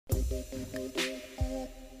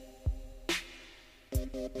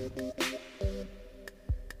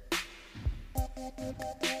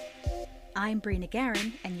Brina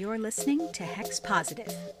Guerin, and you're listening to Hex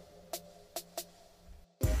Positive.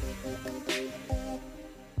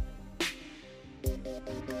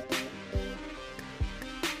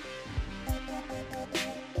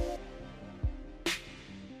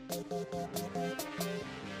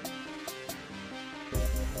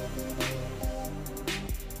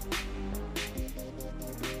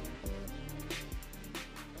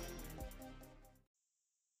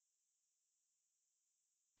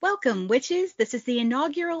 Welcome, witches. This is the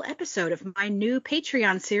inaugural episode of my new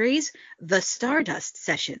Patreon series, The Stardust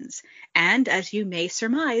Sessions. And as you may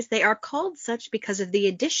surmise, they are called such because of the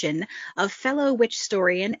addition of fellow witch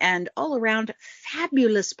historian and all-around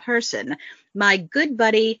fabulous person, my good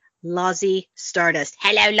buddy, Lozzie Stardust.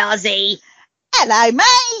 Hello, Lozzie. Hello,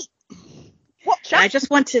 mate. What's up? I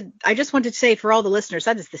just wanted to say for all the listeners,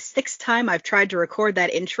 that is the 6th time I've tried to record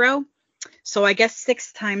that intro. So I guess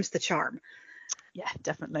 6 times the charm. Yeah,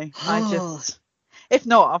 definitely. If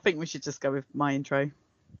not, I think we should just go with my intro.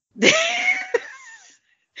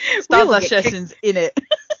 Stardust Sessions in it.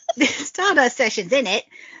 Stardust Sessions in it.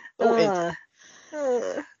 Sorted.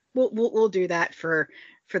 We'll do that for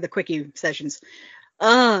the quickie sessions.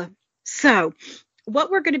 So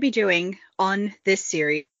what we're going to be doing on this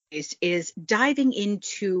series is diving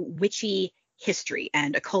into witchy history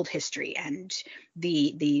and occult history and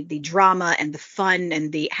the drama and the fun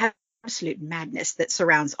and the absolute madness that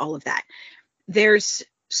surrounds all of that. There's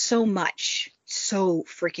so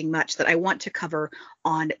freaking much that I want to cover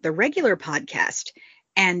on the regular podcast,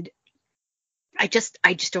 and I just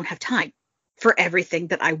don't have time for everything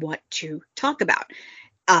that I want to talk about.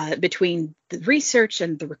 Between the research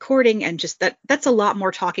and the recording and just that's a lot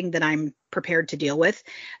more talking than I'm prepared to deal with.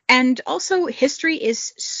 And also, history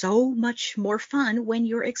is so much more fun when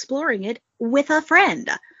you're exploring it with a friend.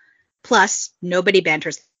 Plus, nobody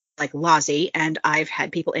banters like Lozzie, and I've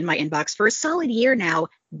had people in my inbox for a solid year now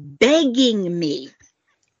begging me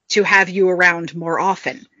to have you around more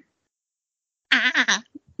often.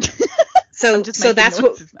 So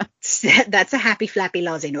that's a happy flappy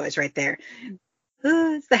Lozzie noise right there.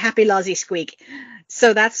 It's the happy Lozzie squeak.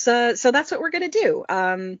 So that's what we're gonna do.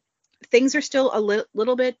 Things are still a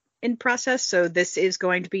little bit in process, so this is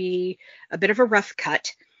going to be a bit of a rough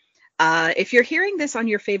cut. If you're hearing this on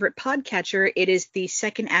your favorite podcatcher, it is the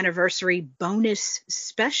 2nd anniversary bonus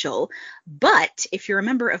special. But if you're a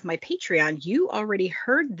member of my Patreon, you already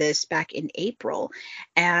heard this back in April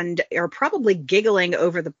and are probably giggling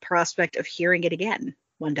over the prospect of hearing it again.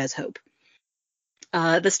 One does hope.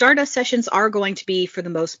 The Stardust Sessions are going to be, for the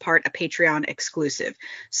most part, a Patreon exclusive.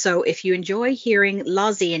 So if you enjoy hearing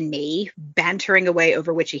Lozzie and me bantering away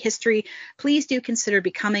over witchy history, please do consider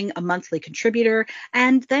becoming a monthly contributor,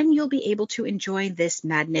 and then you'll be able to enjoy this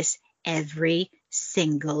madness every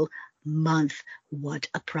single month. What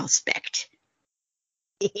a prospect.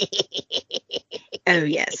 Oh,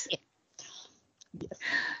 yes.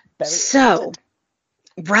 Very so... excited.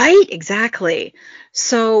 Right, exactly.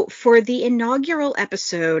 So for the inaugural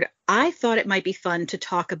episode, I thought it might be fun to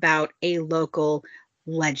talk about a local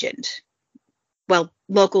legend. Well,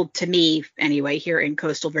 local to me anyway, here in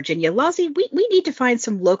coastal Virginia. Lozzie, we need to find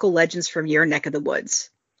some local legends from your neck of the woods.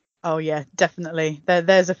 Oh, yeah, definitely.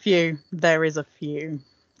 There's a few. There is a few.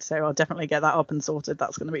 So I'll definitely get that up and sorted.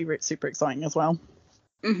 That's going to be super exciting as well.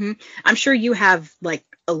 Mm-hmm. I'm sure you have like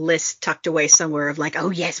a list tucked away somewhere of like,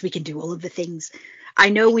 oh, yes, we can do all of the things. I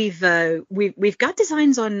know we've got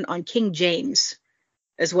designs on King James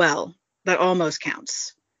as well. That almost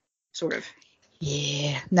counts, sort of.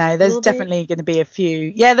 Yeah. No, there's definitely going to be a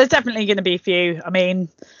few. Yeah, there's definitely going to be a few. I mean,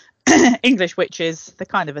 English witches, they're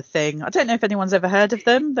kind of a thing. I don't know if anyone's ever heard of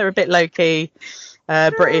them. They're a bit low-key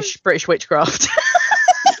British witchcraft.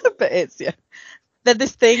 But they're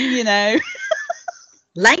this thing, you know.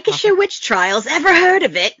 Lancashire Witch Trials, ever heard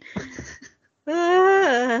of it?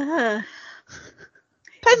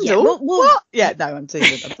 Pendle? Yeah, what? Yeah, no, I'm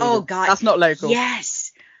teasing. Oh, God. That's not local.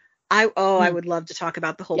 Yes. I would love to talk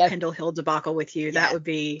about the whole Pendle Hill debacle with you. That would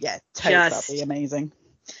be that'd be amazing.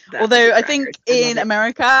 Although I think in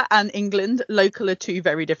America and England, local are two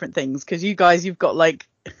very different things, because you guys, you've got like,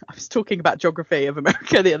 I was talking about geography of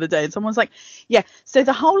America the other day, and someone's like, yeah, so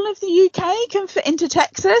the whole of the UK can fit into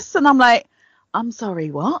Texas, and I'm like, I'm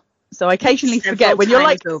sorry, what? So I occasionally forget when you're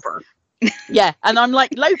like over. Yeah, and I'm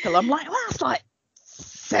like local. I'm like, well, that's like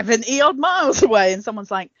 70 odd miles away, and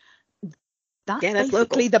someone's like, that's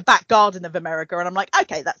basically the back garden of America, and I'm like,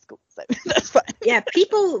 okay, that's cool. So that's fine. Yeah,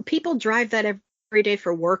 people drive that every day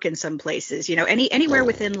for work in some places. You know, anywhere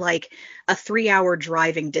within like a 3-hour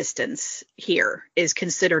driving distance here is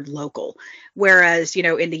considered local. Whereas, you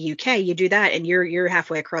know, in the UK, you do that and you're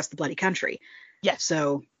halfway across the bloody country. Yeah.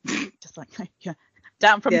 So just like, yeah,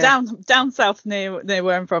 down south near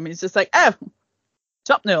where I'm from. It's just like, oh, it's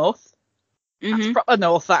up north. That's proper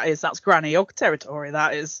north. That's Granny Ogg territory.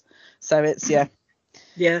 That is. So it's yeah.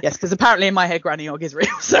 Yes, because apparently in my head Granny Ogg is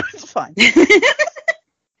real, so it's fine.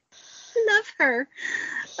 Love her.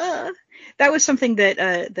 That was something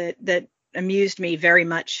that amused me very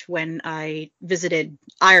much when I visited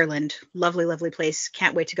Ireland. Lovely, lovely place.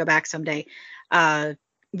 Can't wait to go back someday. But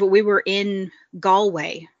we were in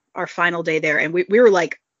Galway our final day there, and we were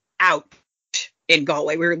like out in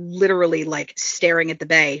Galway. We were literally like staring at the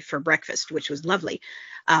bay for breakfast, which was lovely.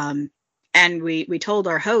 And we told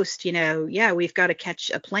our host, yeah, we've got to catch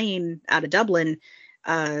a plane out of Dublin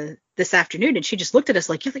this afternoon. And she just looked at us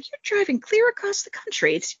like, you're driving clear across the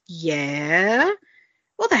country. It's, yeah.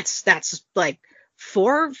 Well, that's like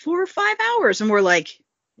 4 or 5 hours. And we're like,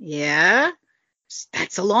 yeah,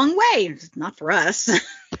 that's a long way. It's not for us.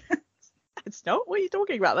 It's not. What are you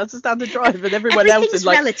talking about? That's a standard drive, and everyone else is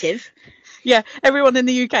like relative. Yeah, everyone in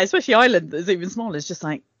the UK, especially Ireland, that's even smaller, is just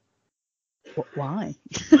like, why?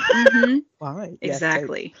 Mm-hmm. Why?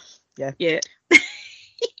 Exactly. Yeah.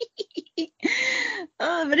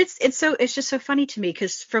 But it's just so funny to me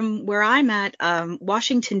because from where I'm at,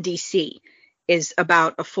 Washington D.C. is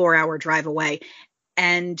about a 4-hour drive away,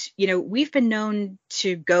 and we've been known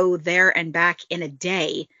to go there and back in a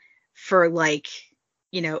day for like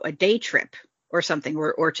a day trip or something,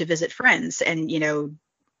 or to visit friends, and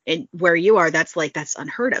and where you are, that's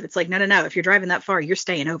unheard of. It's like, no. If you're driving that far, you're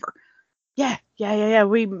staying over. Yeah.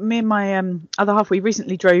 Me and my other half, we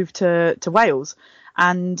recently drove to Wales,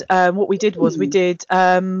 and what we did was we did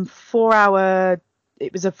 4 hour.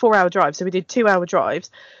 It was a 4-hour drive, so we did 2-hour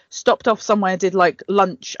drives. Stopped off somewhere, did like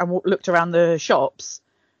lunch, and looked around the shops,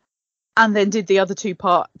 and then did the other two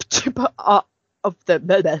part of the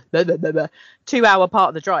 2-hour part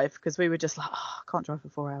of the drive, because we were just like, I can't drive for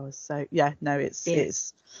 4 hours. So yeah, no, it's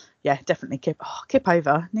definitely kip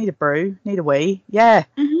over. Need a brew, need a wee. Yeah.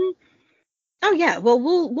 Mm-hmm. Oh yeah, well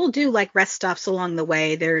we'll do like rest stops along the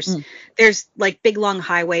way. There's like big long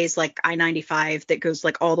highways like I-95 that goes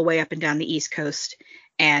like all the way up and down the East Coast,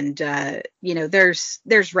 and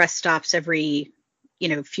there's rest stops every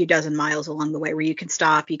few dozen miles along the way where you can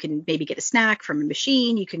stop. You can maybe get a snack from a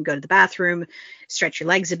machine. You can go to the bathroom, stretch your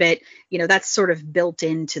legs a bit. That's sort of built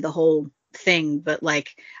into the whole thing. But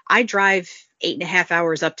like I drive 8.5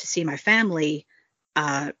 hours up to see my family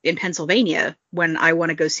in Pennsylvania when I want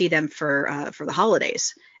to go see them for the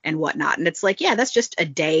holidays and whatnot. And it's like, yeah, that's just a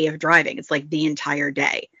day of driving. It's like the entire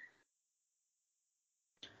day.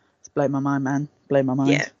 It's blow my mind, man. Blow my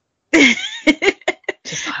mind. Yeah.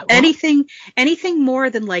 Just like, anything more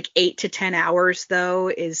than like 8 to 10 hours though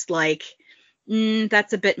is like,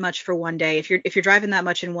 that's a bit much for one day. If you're driving that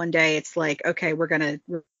much in one day, it's like, okay, we're gonna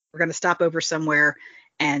stop over somewhere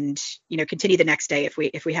and continue the next day if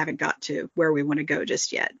we haven't got to where we want to go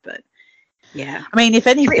just yet. But yeah, I mean, if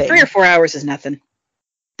anything, 3 or 4 hours is nothing.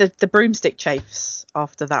 The broomstick chafes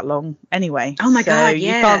after that long anyway. Oh my God,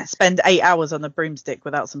 yeah. You can't spend 8 hours on a broomstick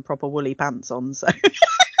without some proper woolly pants on. So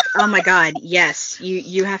oh my God, yes.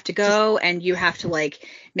 You have to go and you have to like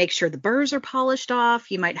make sure the burrs are polished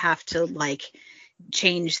off. You might have to like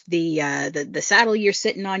change the saddle you're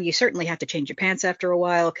sitting on. You certainly have to change your pants after a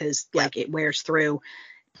while because like it wears through.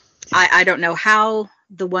 I don't know how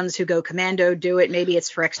the ones who go commando do it. Maybe it's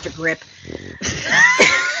for extra grip.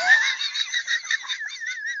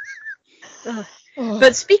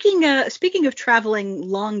 But speaking of traveling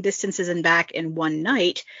long distances and back in one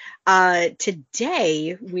night,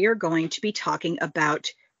 today we are going to be talking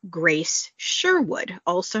about Grace Sherwood,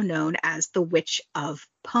 also known as the Witch of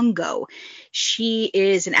Pungo. She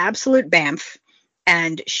is an absolute Banff,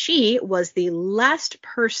 and she was the last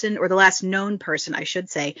person, or the last known person, I should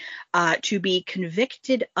say, to be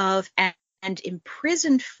convicted of and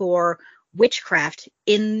imprisoned for witchcraft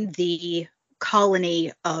in the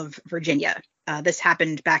colony of Virginia. This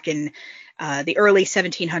happened back in the early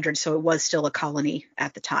 1700s, so it was still a colony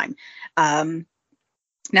at the time.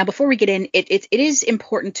 Now, before we get in, it is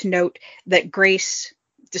important to note that Grace,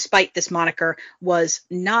 despite this moniker, was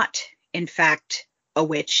not, in fact, a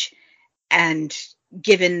witch. And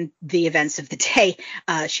given the events of the day,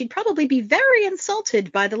 she'd probably be very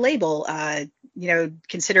insulted by the label,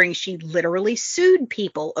 considering she literally sued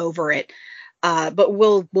people over it. But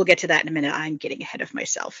we'll get to that in a minute. I'm getting ahead of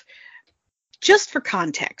myself. Just for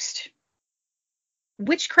context,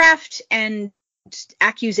 witchcraft and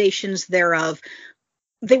accusations thereof,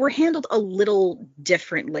 they were handled a little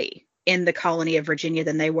differently in the colony of Virginia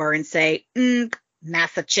than they were in, say,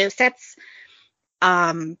 Massachusetts.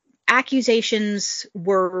 Accusations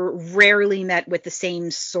were rarely met with the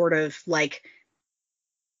same sort of like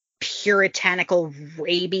puritanical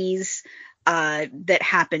rabies that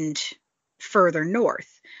happened further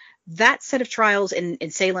north. That set of trials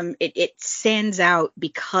in Salem, it stands out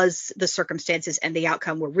because the circumstances and the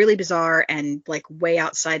outcome were really bizarre and like way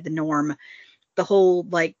outside the norm. The whole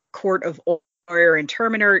like court of Oyer and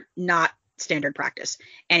Terminer, not standard practice.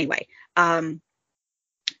 Anyway,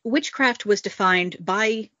 witchcraft was defined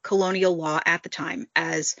by colonial law at the time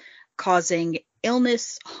as causing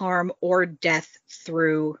illness, harm, or death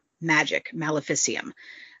through magic, maleficium.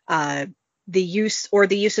 The use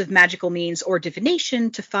of magical means or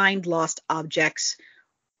divination to find lost objects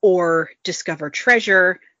or discover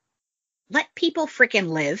treasure, let people frickin'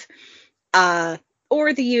 live,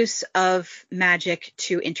 or the use of magic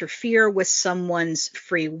to interfere with someone's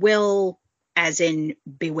free will, as in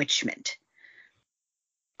bewitchment.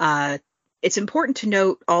 It's important to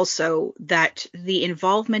note also that the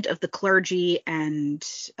involvement of the clergy and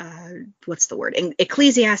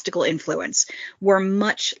ecclesiastical influence were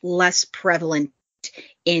much less prevalent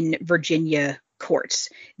in Virginia courts.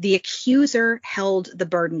 The accuser held the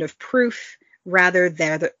burden of proof rather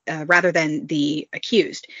than the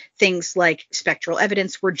accused. Things like spectral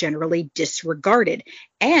evidence were generally disregarded,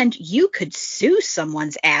 and you could sue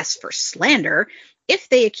someone's ass for slander if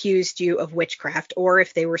they accused you of witchcraft or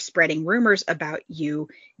if they were spreading rumors about you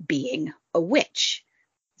being a witch.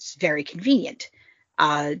 It's very convenient.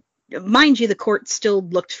 Mind you, the court still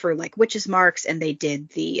looked for like witches' marks, and they did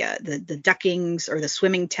the duckings or the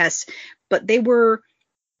swimming tests, but they were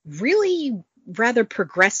really rather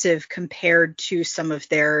progressive compared to some of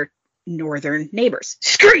their northern neighbors.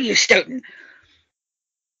 Screw you, Stoughton!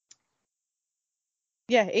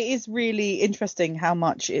 Yeah, it is really interesting how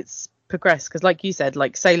much it's progressed, because like you said,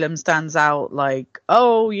 like Salem stands out like,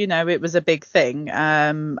 oh, you know, it was a big thing,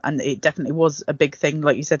 and it definitely was a big thing,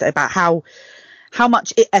 like you said, about how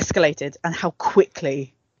much it escalated and how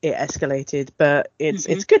quickly it escalated. But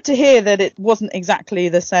it's good to hear that it wasn't exactly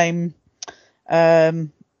the same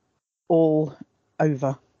all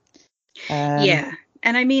over. Yeah.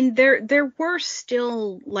 And I mean, there were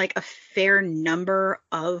still like a fair number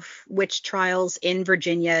of witch trials in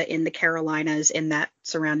Virginia, in the Carolinas, in that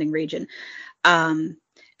surrounding region. And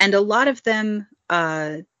a lot of them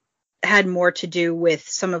had more to do with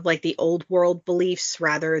some of like the old world beliefs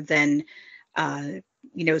rather than,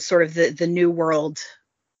 sort of the new world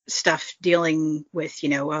stuff dealing with,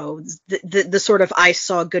 the sort of I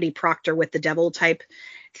saw Goody Proctor with the devil type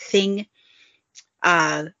thing.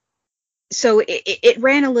 So it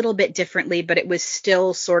ran a little bit differently, but it was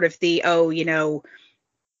still sort of the,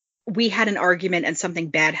 we had an argument and something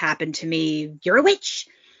bad happened to me, you're a witch.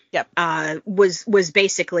 Yep. Was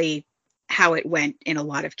basically how it went in a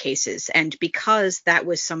lot of cases. And because that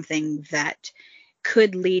was something that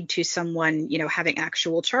could lead to someone, having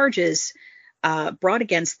actual charges brought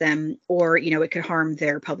against them, or, it could harm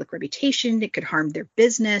their public reputation, it could harm their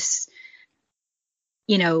business.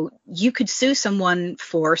 You could sue someone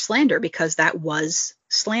for slander because that was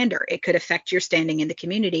slander. It could affect your standing in the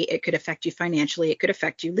community. It could affect you financially. It could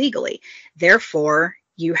affect you legally. Therefore,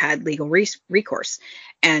 you had legal recourse.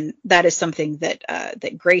 And that is something that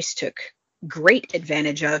Grace took great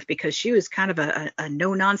advantage of, because she was kind of a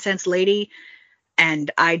no-nonsense lady.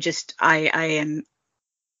 And I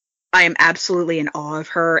am absolutely in awe of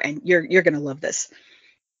her, and you're going to love this.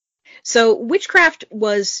 So witchcraft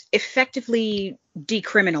was effectively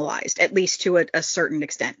decriminalized, at least to a certain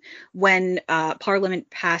extent, when Parliament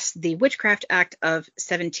passed the Witchcraft Act of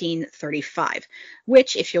 1735,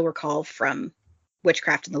 which, if you'll recall from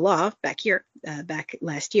Witchcraft in the Law back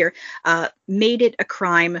last year, made it a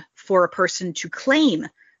crime for a person to claim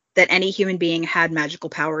that any human being had magical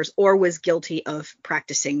powers or was guilty of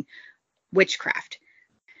practicing witchcraft.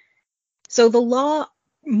 So the law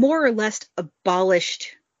more or less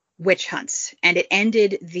abolished witch hunts, and it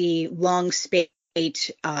ended the long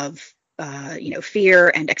spate of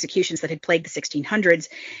fear and executions that had plagued the 1600s,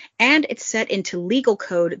 and it set into legal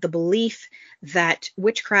code the belief that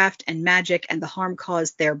witchcraft and magic and the harm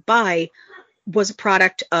caused thereby was a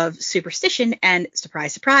product of superstition, and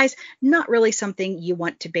surprise, surprise, not really something you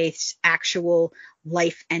want to base actual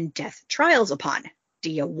life and death trials upon.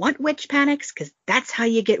 Do you want witch panics? Because that's how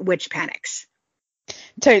you get witch panics.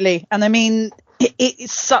 Totally. And I mean,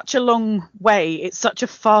 it's such a long way. It's such a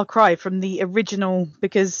far cry from the original,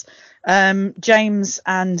 because James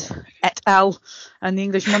and et al. And the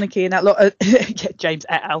English monarchy and that lot. James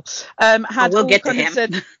et al. Had we'll all get kind to of him.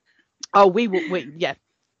 said, oh, we will. Yeah,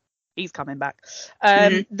 he's coming back.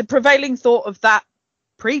 The prevailing thought of that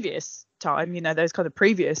previous time, those kind of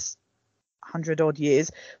previous 100 odd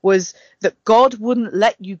years, was that God wouldn't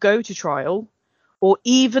let you go to trial or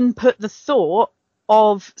even put the thought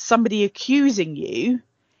of somebody accusing you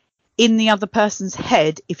in the other person's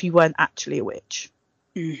head if you weren't actually a witch.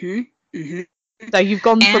 Mm-hmm. Mm-hmm. So you've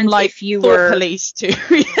gone from And like if you thought were police to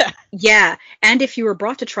Yeah, and if you were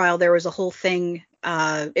brought to trial, there was a whole thing.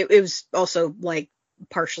 It was also like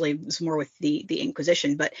partially it was more with the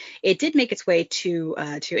Inquisition, but it did make its way to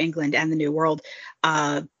England and the New World.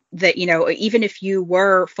 That even if you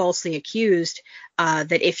were falsely accused,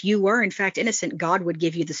 that if you were in fact innocent, God would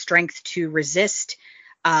give you the strength to resist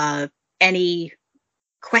any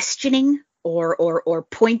questioning or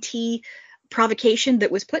pointy provocation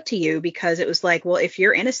that was put to you, because it was like, well, if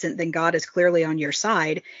you're innocent, then God is clearly on your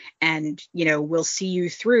side, and we'll see you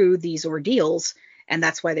through these ordeals. And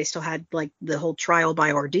that's why they still had like the whole trial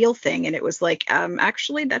by ordeal thing. And it was like,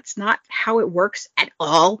 actually, that's not how it works at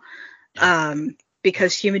all.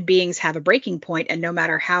 Because human beings have a breaking point, and no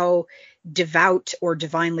matter how devout or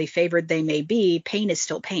divinely favored they may be, pain is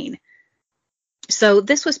still pain. So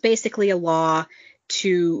this was basically a law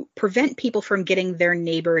to prevent people from getting their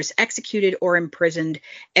neighbors executed or imprisoned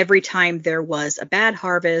every time there was a bad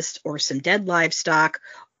harvest or some dead livestock,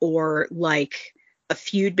 or like a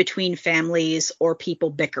feud between families or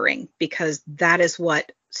people bickering, because that is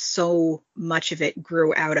what so much of it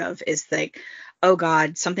grew out of, is like, oh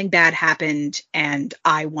God, something bad happened and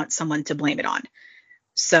I want someone to blame it on.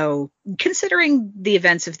 So considering the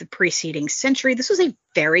events of the preceding century, this was a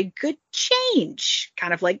very good change.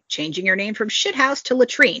 Kind of like changing your name from shithouse to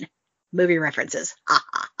latrine. Movie references. Ha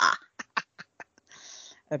ha ha.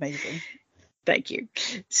 Amazing. Thank you.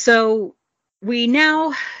 So we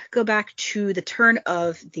now go back to the turn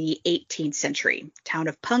of the 18th century, town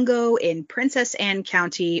of Pungo in Princess Anne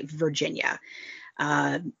County, Virginia.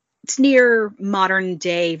 It's near modern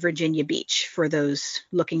day Virginia Beach for those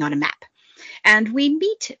looking on a map. And we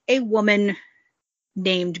meet a woman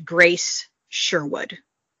named Grace Sherwood,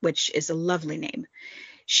 which is a lovely name.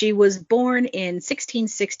 She was born in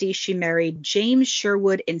 1660. She married James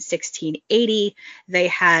Sherwood in 1680. They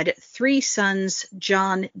had 3 sons,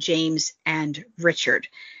 John, James, and Richard.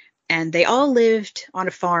 And they all lived on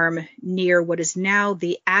a farm near what is now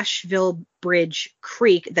the Asheville Bridge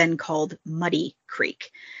Creek, then called Muddy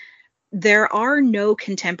Creek. There are no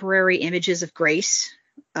contemporary images of Grace,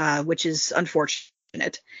 which is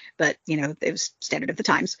unfortunate, but it was standard of the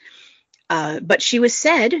times. But she was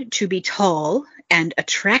said to be tall and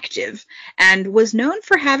attractive, and was known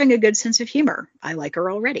for having a good sense of humor. I like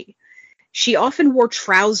her already. She often wore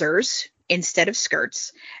trousers instead of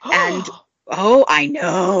skirts, and oh, I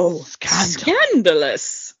know,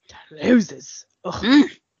 scandalous. Losers.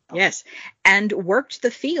 Yes, and worked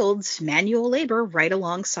the fields, manual labor, right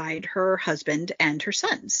alongside her husband and her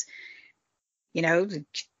sons.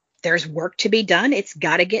 There's work to be done. It's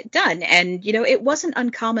got to get done. And, it wasn't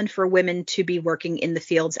uncommon for women to be working in the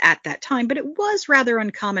fields at that time, but it was rather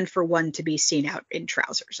uncommon for one to be seen out in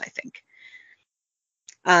trousers, I think.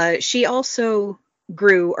 She also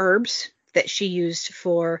grew herbs that she used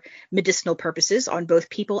for medicinal purposes on both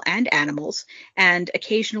people and animals, and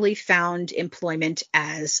occasionally found employment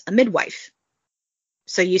as a midwife.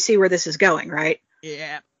 So you see where this is going, right?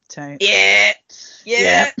 Yeah. Tight.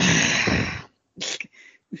 Yeah.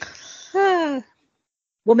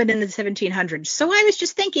 Woman in the 1700s. So I was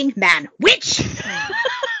just thinking, man, witch! How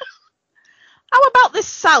about this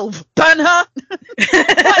salve? Burn her!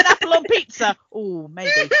 Pineapple on pizza! Oh,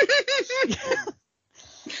 maybe.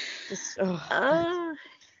 Just,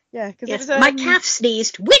 yeah, because yes, my calf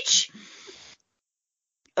sneezed. Witch!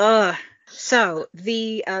 So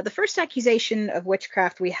the first accusation of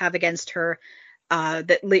witchcraft we have against her,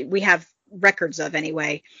 that we have records of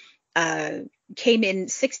anyway, came in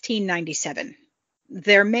 1697.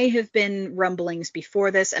 There may have been rumblings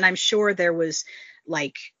before this, and I'm sure there was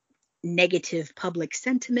like negative public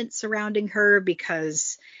sentiment surrounding her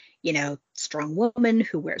because, strong woman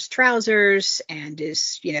who wears trousers and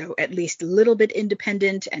is, at least a little bit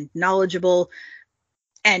independent and knowledgeable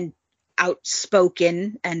and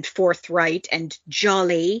outspoken and forthright and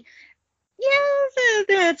jolly. Yeah,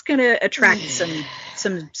 that's going to attract some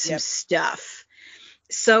Yep. stuff.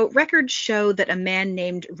 So records show that a man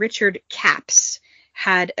named Richard Capps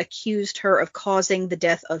had accused her of causing the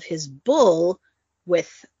death of his bull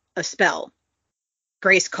with a spell.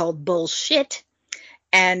 Grace called bullshit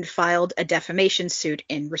and filed a defamation suit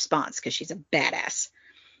in response because she's a badass.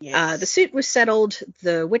 Yes. The suit was settled.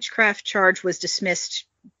 The witchcraft charge was dismissed,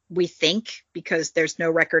 we think, because there's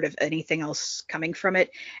no record of anything else coming from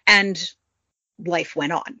it. And life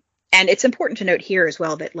went on. And it's important to note here as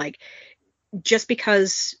well that, like, just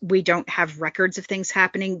because we don't have records of things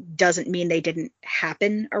happening doesn't mean they didn't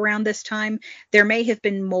happen around this time. There may have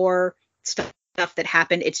been more stuff that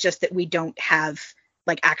happened. It's just that we don't have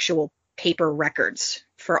like actual paper records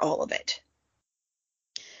for all of it.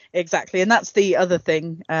 Exactly. And that's the other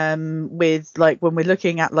thing with like when we're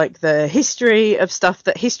looking at like the history of stuff,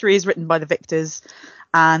 that history is written by the victors,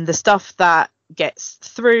 and the stuff that gets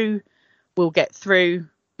through will get through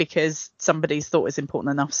because somebody's thought is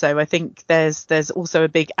important enough. So I think there's also a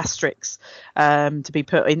big asterisk to be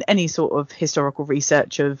put in any sort of historical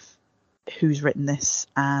research of who's written this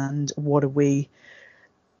and what are we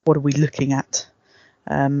looking at,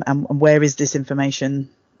 and where is this information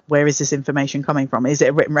coming from? Is it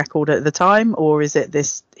a written record at the time, or is it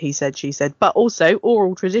this he said, she said? But also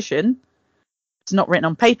oral tradition, it's not written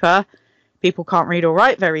on paper. People can't read or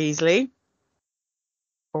write very easily.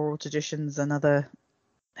 Oral tradition's another,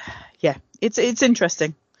 yeah, it's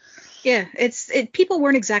interesting. Yeah, people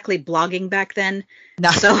weren't exactly blogging back then. No.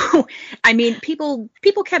 So, I mean, people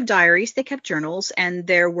kept diaries, they kept journals, and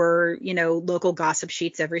there were, local gossip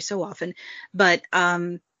sheets every so often. But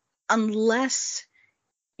unless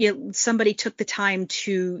somebody took the time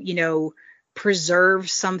to, preserve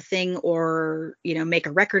something or, make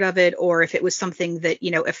a record of it, or if it was something that,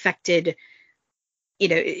 affected,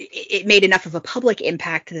 it made enough of a public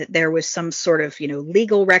impact that there was some sort of,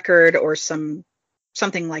 legal record or something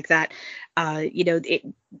like that,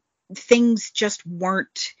 things just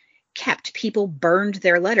weren't kept. People burned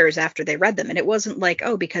their letters after they read them. And it wasn't like,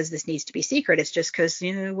 oh, because this needs to be secret. It's just because,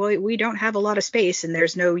 we don't have a lot of space and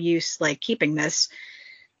there's no use like keeping this.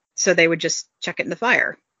 So they would just chuck it in the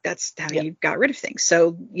fire. That's how you got rid of things.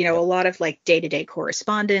 So, a lot of like day-to-day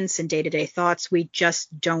correspondence and day-to-day thoughts we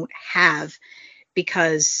just don't have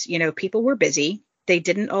because, people were busy. They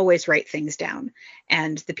didn't always write things down.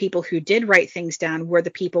 And the people who did write things down were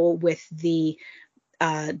the people with the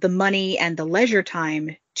money and the leisure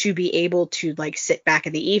time to be able to like sit back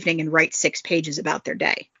in the evening and write 6 pages about their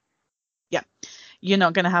day. Yeah. You're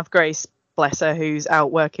not going to have Grace, bless her, who's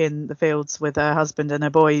out working the fields with her husband and her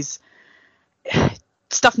boys.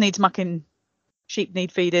 Stuff needs mucking, sheep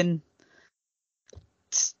need feeding,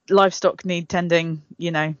 livestock need tending,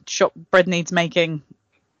 shop bread needs making,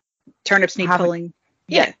 turnips need pulling.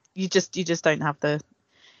 Yeah, you just don't have the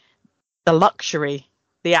luxury,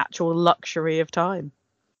 the actual luxury of time.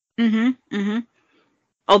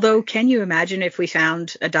 Although, can you imagine if we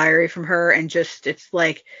found a diary from her and just it's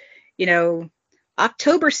like,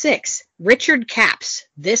 October 6th, Richard Capps,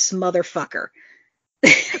 this motherfucker.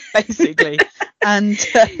 Basically. And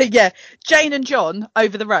Jane and John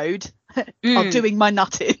over the road are doing my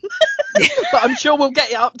nutting. But I'm sure we'll get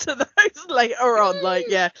you up to those later on. Like,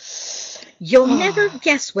 yeah. You'll never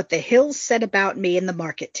guess what the Hills said about me in the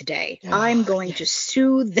market today. I'm going to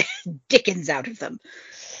sue the dickens out of them.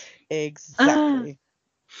 Exactly.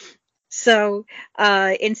 So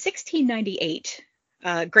in 1698,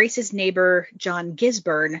 Grace's neighbor, John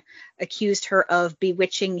Gisburn, accused her of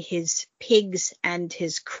bewitching his pigs and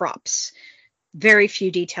his crops. Very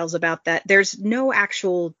few details about that. There's no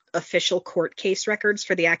actual official court case records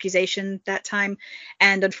for the accusation that time.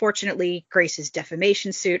 And unfortunately, Grace's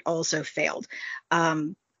defamation suit also failed.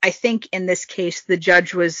 I think in this case, the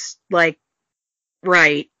judge was like,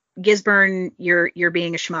 right, Gisburn, you're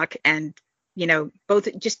being a schmuck, and both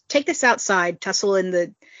just take this outside, tussle in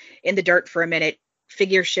the dirt for a minute,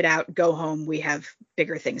 figure shit out, go home. We have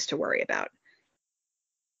bigger things to worry about.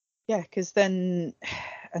 Yeah, because then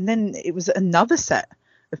it was another set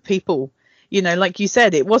of people, like you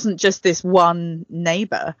said, it wasn't just this one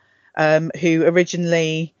neighbor who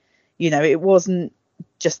originally, it wasn't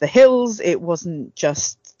just the Hills, it wasn't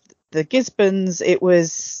just the Gisburns, it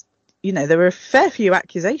was, there were a fair few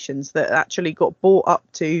accusations that actually got brought up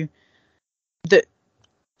to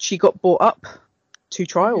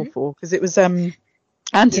trial for, because it was Anthony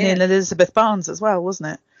and Elizabeth Barnes as well,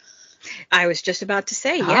 wasn't it? I was just about to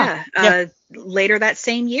say, later that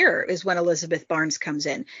same year is when Elizabeth Barnes comes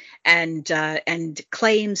in and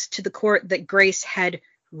claims to the court that Grace had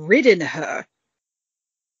ridden her.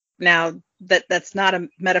 Now, that's not a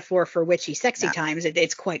metaphor for witchy, sexy times.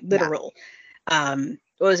 It's quite literal. What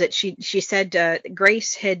was it? She said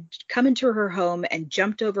Grace had come into her home and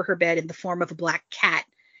jumped over her bed in the form of a black cat,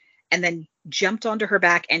 and then jumped onto her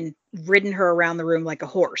back and ridden her around the room like a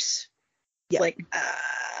horse. Yeah. Like,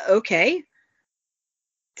 okay.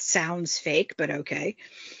 Sounds fake, but okay.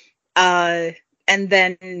 And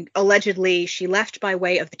then allegedly she left by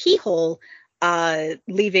way of the keyhole,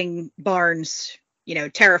 leaving Barnes,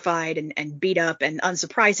 terrified and beat up, and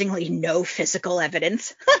unsurprisingly, no physical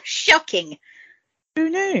evidence. Shocking. Who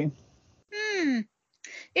knew?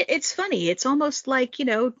 It's funny. It's almost like,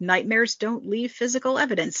 nightmares don't leave physical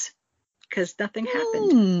evidence because nothing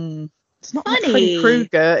happened. It's not funny. Like Freddy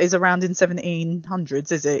Krueger is around in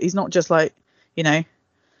 1700s, is it? He's not just like,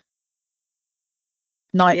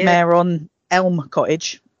 Nightmare on Elm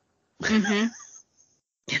Cottage. Mm-hmm.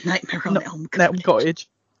 Nightmare on Elm Cottage. Elm Cottage.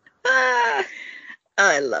 Ah,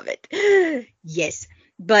 I love it. Yes.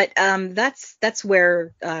 But that's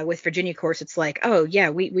where with Virginia Course it's like, oh yeah,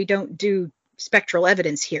 we don't do spectral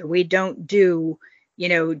evidence here. We don't do,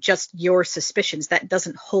 just your suspicions. That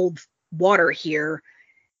doesn't hold water here.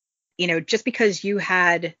 Just because you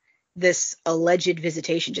had this alleged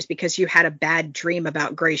visitation, just because you had a bad dream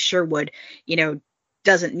about Grace Sherwood,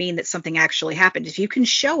 doesn't mean that something actually happened. If you can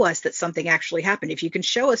show us that something actually happened, if you can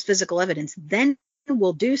show us physical evidence, then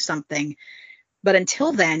we'll do something. But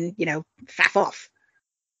until then, faff off.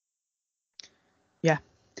 Yeah.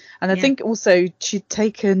 And I think also she'd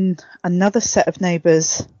taken another set of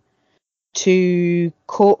neighbours to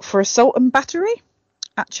court for assault and battery.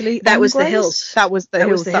 Actually, that was the Hills. That was the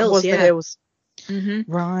Hills. That was the Hills.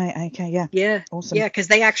 Mm-hmm. Right. Okay. Yeah. Yeah. Awesome. Yeah, because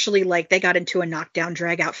they actually they got into a knockdown,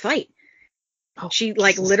 drag out fight. Oh, she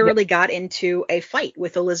literally got into a fight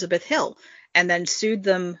with Elizabeth Hill and then sued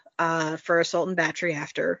them for assault and battery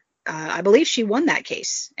after. I believe she won that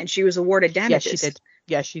case and she was awarded damages. Yeah, she did.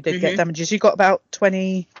 Yeah, she did get damages. She got about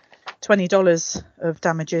 $20 of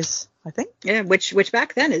damages, I think. Yeah, which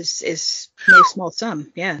back then is no small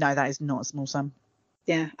sum. Yeah. No, that is not a small sum.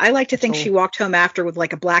 Yeah, I like to think she walked home after with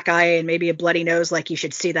like a black eye and maybe a bloody nose, like you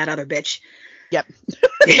should see that other bitch. Yep.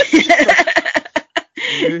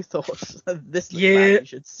 You thought this was bad, you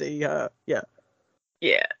should see her. Yeah.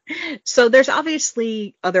 Yeah. So there's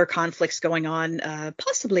obviously other conflicts going on,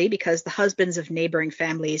 possibly because the husbands of neighboring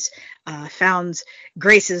families found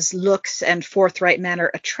Grace's looks and forthright manner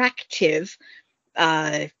attractive.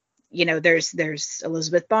 There's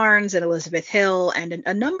Elizabeth Barnes and Elizabeth Hill and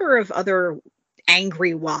a number of other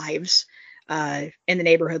angry wives in the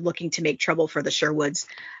neighborhood looking to make trouble for the Sherwoods.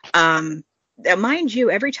 Mind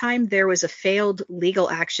you, every time there was a failed legal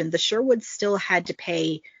action, the Sherwoods still had to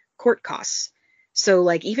pay court costs.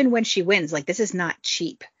 So even when she wins, this is not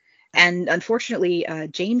cheap. And unfortunately,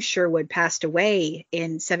 James Sherwood passed away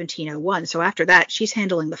in 1701. So after that, she's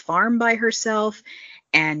handling the farm by herself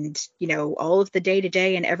and, all of the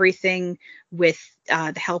day-to-day and everything with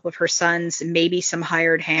the help of her sons, maybe some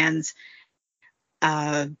hired hands.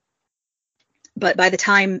 But by the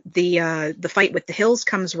time the fight with the Hills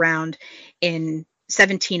comes around in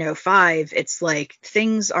 1705, it's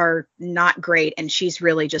things are not great and she's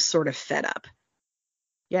really just sort of fed up.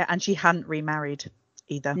 Yeah, and she hadn't remarried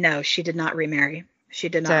either. No, she did not remarry. She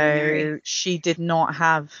did not remarry. She did not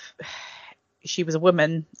have... She was a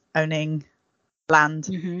woman owning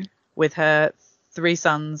land with her 3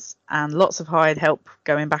 sons and lots of hired help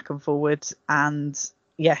going back and forward. And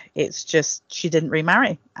yeah, it's just she didn't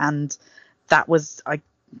remarry. And that was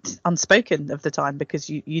unspoken of the time because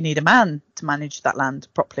you need a man to manage that land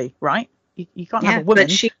properly, right? You can't have a woman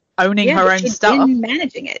owning her own stuff.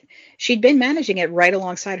 She'd been managing it right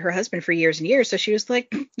alongside her husband for years and years. So she was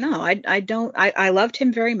like, no, I don't. I loved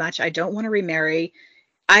him very much. I don't want to remarry.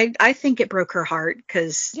 I think it broke her heart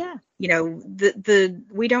because,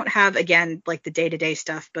 we don't have, again, the day-to-day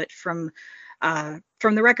stuff, but from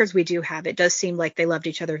the records we do have, it does seem like they loved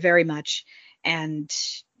each other very much. And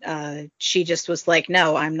she just was like,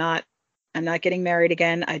 no, I'm not getting married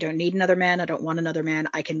again. I don't need another man. I don't want another man.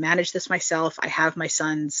 I can manage this myself. I have my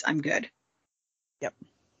sons. I'm good. Yep.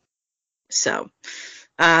 So,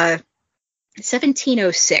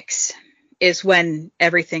 1706 is when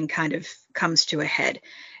everything kind of comes to a head.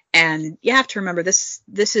 And you have to remember this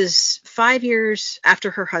is 5 years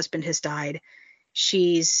after her husband has died.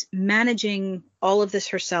 She's managing all of this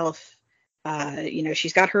herself.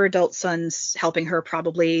 She's got her adult sons helping her,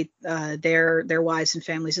 probably their wives and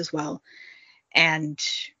families as well. And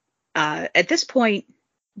at this point,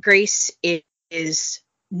 Grace is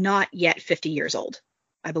not yet 50 years old.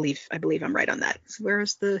 I believe I'm right on that.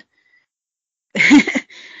 Where's the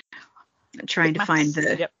I'm trying to find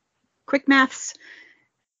the quick maths.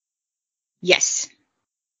 Yes.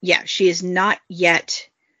 Yeah, she is not yet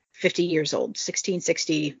 50 years old.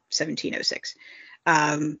 1660, 1706.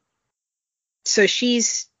 So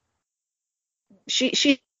she's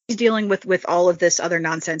dealing with all of this other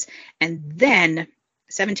nonsense. And then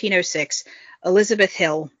 1706, Elizabeth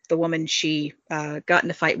Hill, the woman she got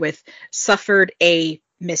in a fight with, suffered a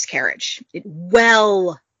miscarriage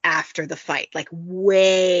well after the fight,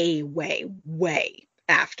 way, way, way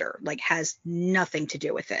after, has nothing to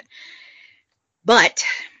do with it. But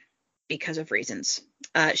because of reasons,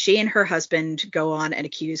 she and her husband go on and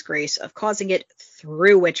accuse Grace of causing it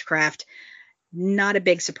through witchcraft. Not a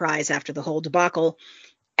big surprise after the whole debacle.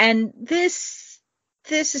 And this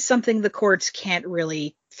is something the courts can't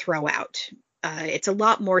really throw out. It's a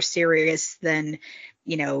lot more serious than,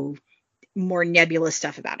 more nebulous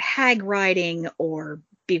stuff about hag riding or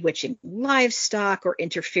bewitching livestock or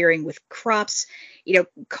interfering with crops.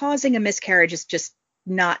 Causing a miscarriage is just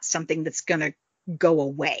not something that's going to go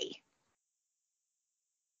away.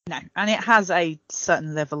 No, and it has a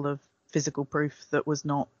certain level of physical proof that was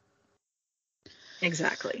not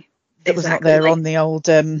exactly was not there, like, on the old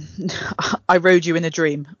I rode you in a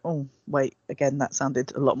dream. Oh wait, again, that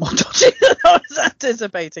sounded a lot more dodgy than I was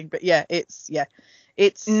anticipating, but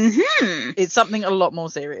it's something a lot more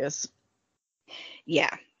serious.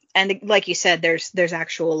 Yeah. And like you said, there's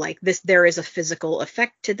actual, like, this, there is a physical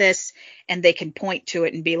effect to this, and they can point to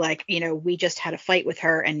it and be like, we just had a fight with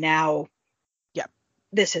her and now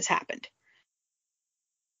this has happened.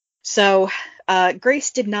 So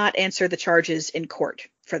Grace did not answer the charges in court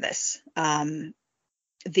for this.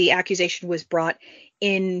 The accusation was brought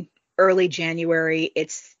in early January.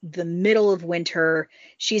 It's the middle of winter.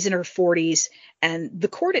 She's in her 40s, and the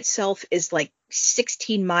court itself is like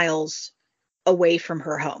 16 miles away from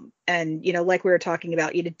her home. And, like we were talking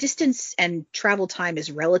about, distance and travel time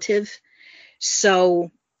is relative.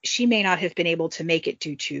 So she may not have been able to make it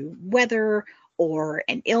due to weather or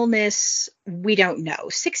an illness. We don't know.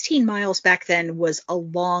 16 miles back then was a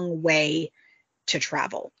long way to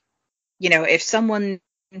travel. If someone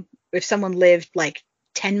lived like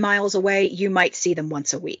 10 miles away, you might see them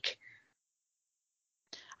once a week.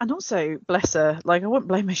 And also, bless her, like, I wouldn't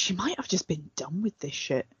blame her. She might have just been done with this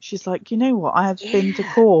shit. She's like, you know what? I have been to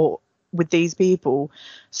court with these people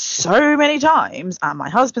so many times, and my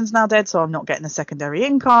husband's now dead, so I'm not getting a secondary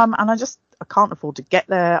income, and I can't afford to get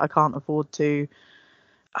there. I can't afford to,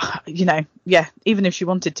 even if she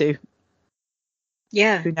wanted to.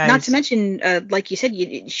 Yeah. Who knows? Not to mention, like you said,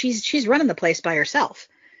 she's running the place by herself.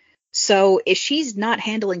 So if she's not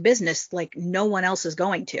handling business, like, no one else is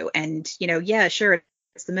going to. And, sure,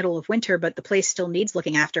 it's the middle of winter, but the place still needs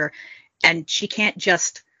looking after. And she can't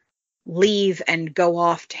just leave and go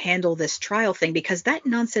off to handle this trial thing, because that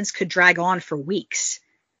nonsense could drag on for weeks.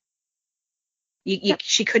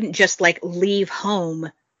 She couldn't just, like, leave home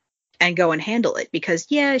and go and handle it, because,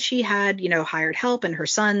 she had, hired help and her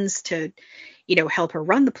sons to, help her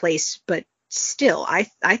run the place. But still, I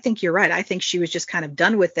think you're right. I think she was just kind of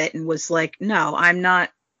done with it and was like, no, I'm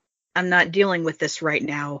not dealing with this right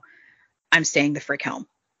now. I'm staying the frick home.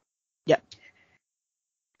 Yep.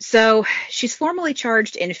 So she's formally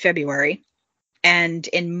charged in February, and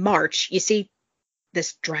in March, you see,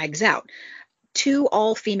 this drags out. 2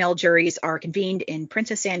 all-female juries are convened in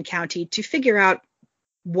Princess Anne County to figure out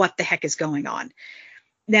what the heck is going on.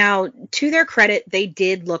 Now, to their credit, they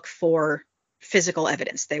did look for physical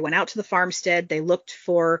evidence. They went out to the farmstead. They looked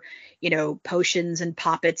for, potions and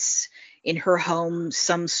poppets in her home,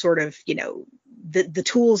 some sort of, the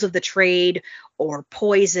tools of the trade or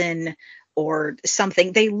poison or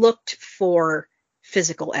something. They looked for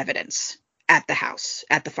physical evidence at the house,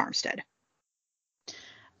 at the farmstead.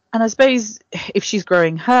 And I suppose if she's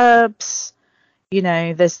growing herbs,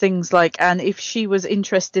 there's things like, and if she was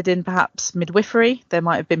interested in perhaps midwifery, there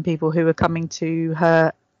might have been people who were coming to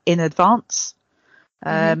her in advance,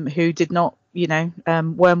 who did not,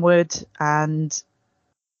 wormwood and,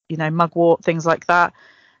 mugwort, things like that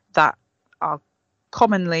are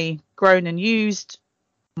commonly grown and used,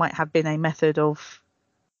 might have been a method of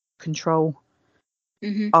control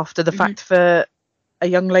after the fact for a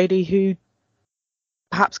young lady who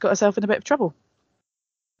perhaps got herself in a bit of trouble.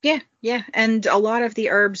 Yeah. And a lot of the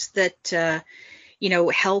herbs that,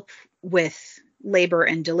 help with labor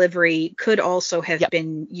and delivery could also have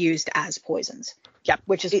been used as poisons. Yeah.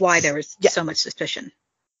 Which is why there was so much suspicion.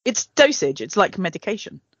 It's dosage. It's like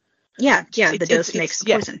medication. Yeah. The dose makes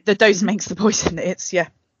the poison. The dose makes the poison. Yeah,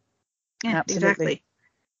 absolutely.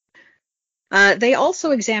 They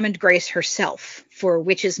also examined Grace herself for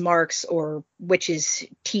witches' marks or witches'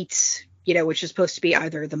 teats, which is supposed to be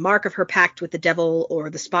either the mark of her pact with the devil or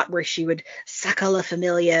the spot where she would suckle a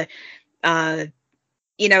familia.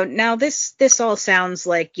 Now this all sounds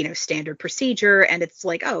like, standard procedure, and it's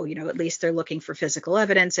like, oh, at least they're looking for physical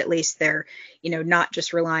evidence. At least they're, not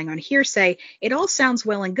just relying on hearsay. It all sounds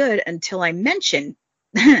well and good until I mention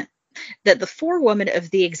that the forewoman of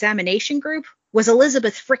the examination group was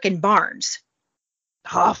Elizabeth frickin' Barnes.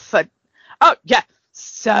 Oh yeah.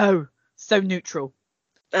 So neutral.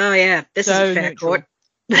 Oh yeah. This is a fair court.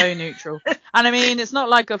 So neutral. And I mean, it's not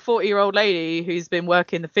like a 40-year-old lady who's been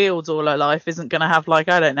working the fields all her life isn't going to have, like,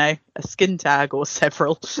 I don't know, a skin tag or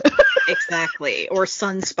several. Exactly. Or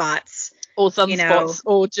sunspots. Or sunspots.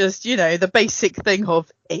 Or just, the basic thing of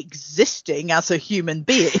existing as a human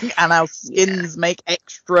being, and our skins make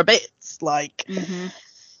extra bits. Like,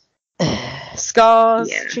 Scars,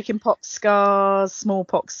 chickenpox scars,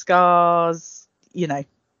 smallpox scars,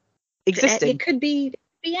 existing. It could be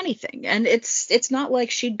anything. And it's not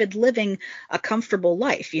like she'd been living a comfortable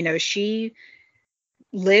life. She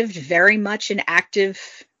lived very much an active,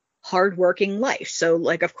 hardworking life. So,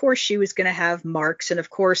 like, of course she was going to have marks, and of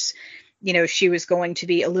course, she was going to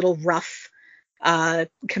be a little rough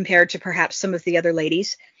compared to perhaps some of the other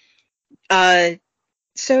ladies.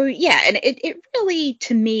 So yeah, and it really,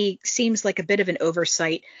 to me, seems like a bit of an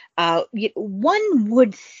oversight. One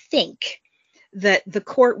would think that the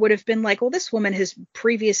court would have been like, well, this woman has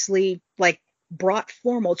previously, like, brought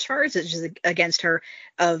formal charges against her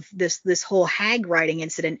of this whole hag riding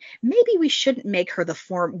incident. Maybe we shouldn't make her the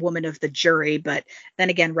woman of the jury. But then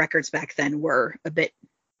again, records back then were a bit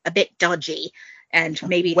dodgy, and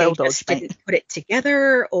maybe they just didn't put it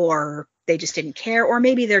together, or they just didn't care, or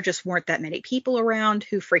maybe there just weren't that many people around.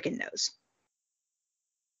 Who freaking knows?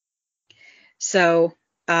 So,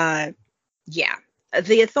 yeah,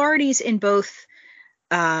 the authorities in both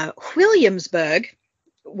Williamsburg,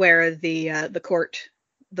 where the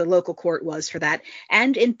local court was for that,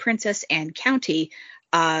 and in Princess Anne County,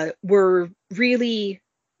 were really,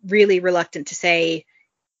 really reluctant to say,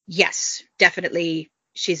 yes, definitely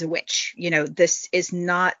she's a witch. This is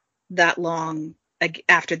not that long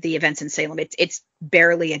after the events in Salem. It's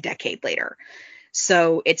barely a decade later.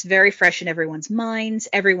 So it's very fresh in everyone's minds.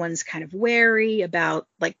 Everyone's kind of wary about,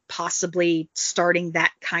 like, possibly starting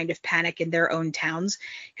that kind of panic in their own towns,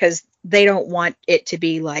 because they don't want it to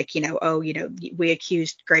be like, we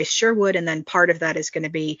accused Grace Sherwood, and then part of that is going to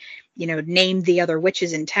be, name the other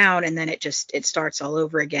witches in town, and then it starts all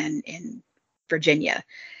over again in Virginia.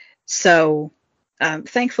 So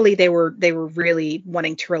thankfully they were really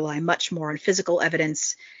wanting to rely much more on physical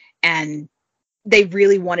evidence, and they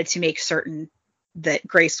really wanted to make certain that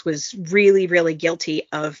Grace was really, really guilty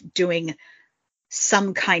of doing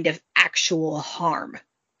some kind of actual harm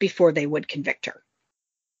before they would convict her.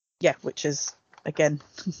 Yeah, which is, again,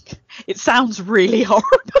 it sounds really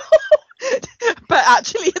horrible, but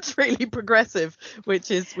actually it's really progressive,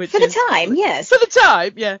 which is for the time, yes. For the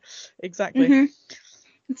time, yeah, exactly. Mm-hmm.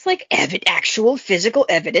 It's like actual physical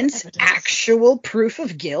evidence, actual proof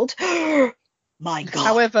of guilt. My God.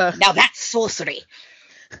 However, now that's sorcery.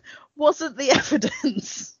 Wasn't the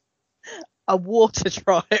evidence a water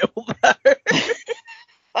trial, though?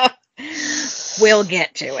 We'll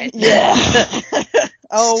get to it. Yeah.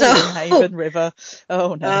 Haven River.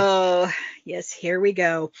 Oh, no. Oh, yes, here we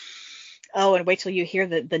go. Oh, and wait till you hear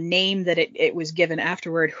the name that it was given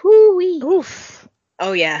afterward. Hoo-wee. Oof.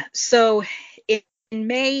 Oh, yeah. So in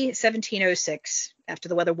May 1706, after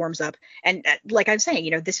the weather warms up, and like I'm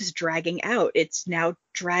saying, this is dragging out. It's now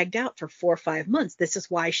dragged out for 4 or 5 months. This is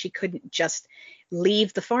why she couldn't just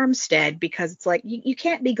leave the farmstead, because it's like, you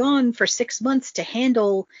can't be gone for 6 months to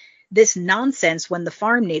handle this nonsense when the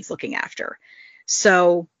farm needs looking after.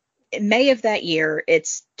 So in May of that year,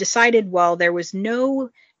 it's decided, while there was no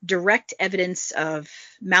direct evidence of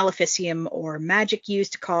maleficium or magic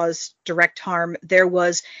used to cause direct harm, there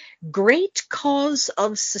was great cause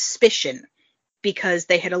of suspicion, because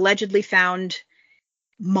they had allegedly found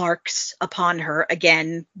marks upon her.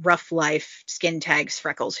 Again, rough life, skin tags,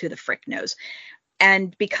 freckles, who the frick knows.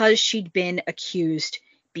 And because she'd been accused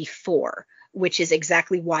before, which is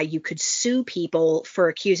exactly why you could sue people for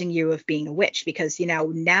accusing you of being a witch, because,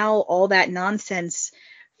 now all that nonsense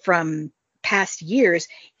from past years,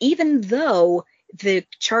 even though the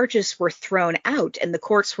charges were thrown out and the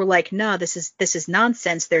courts were like, no, this is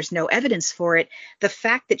nonsense, there's no evidence for it, the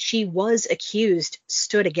fact that she was accused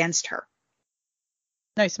stood against her.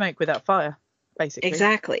 No smoke without fire,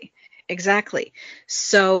 basically. Exactly.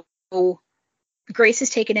 So Grace is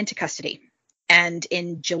taken into custody, and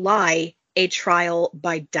in July, a trial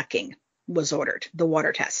by ducking was ordered, the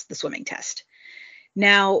water test, the swimming test.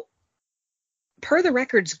 Now, per the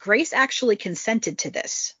records, Grace actually consented to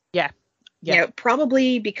this. Yeah.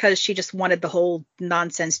 Probably because she just wanted the whole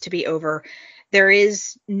nonsense to be over. There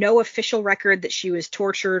is no official record that she was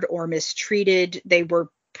tortured or mistreated. They were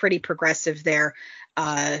pretty progressive there,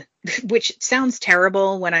 which sounds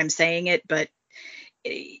terrible when I'm saying it, but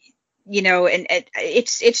and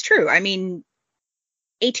it's true. I mean,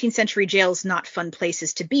 18th century jails, not fun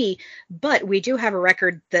places to be, but we do have a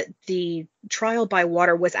record that the trial by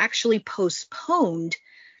water was actually postponed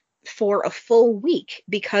for a full week,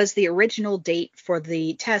 because the original date for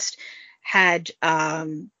the test had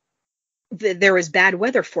there was bad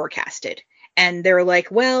weather forecasted, and they're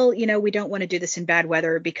like, well, we don't want to do this in bad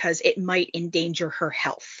weather because it might endanger her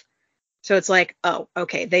health. So it's like, oh,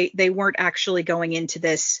 okay, they weren't actually going into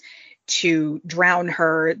this to drown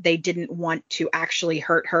her. They didn't want to actually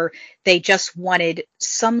hurt her. They just wanted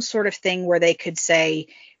some sort of thing where they could say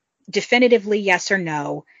definitively yes or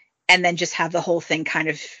no, and then just have the whole thing kind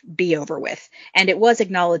of be over with. And it was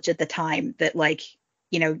acknowledged at the time that, like,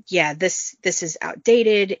 yeah, this is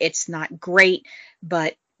outdated. It's not great,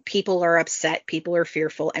 but people are upset, people are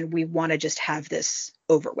fearful, and we want to just have this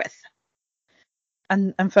over with.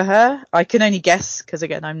 And for her, I can only guess, because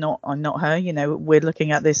again, I'm not her. We're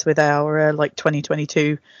looking at this with our like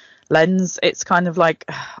 2022 lens. It's kind of like,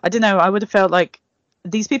 I don't know. I would have felt like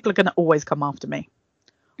these people are going to always come after me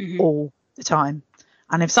all the time,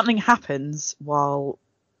 and if something happens while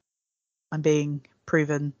I'm being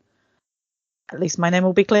proven, at least my name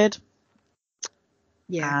will be cleared.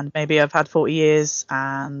 Yeah. And maybe I've had 40 years,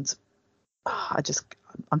 and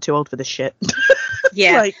I'm too old for this shit.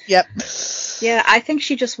 Yeah. Yep. Yeah, I think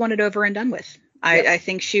she just wanted over and done with. I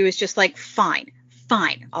think she was just like, fine,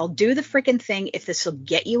 I'll do the freaking thing. If this will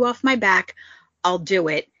get you off my back, I'll do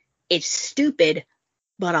it. It's stupid,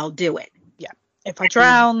 but I'll do it. Yeah. If I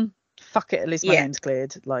drown, fuck it, at least my name's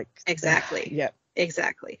cleared. Like, exactly. Yeah.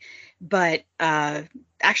 Exactly. But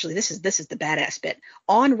actually, this is the badass bit.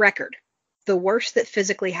 On record, the worst that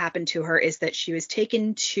physically happened to her is that she was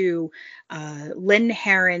taken to Lynn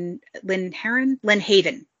Haven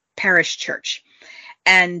Parish Church,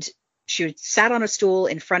 and she sat on a stool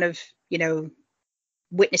in front of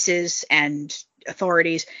witnesses and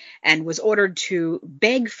authorities, and was ordered to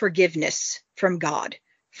beg forgiveness from God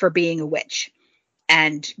for being a witch.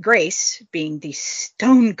 And Grace, being the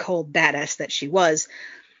stone cold badass that she was,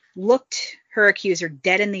 looked her accuser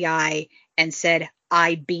dead in the eye and said,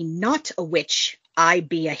 "I be not a witch, I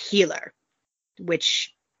be a healer,"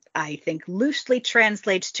 which I think loosely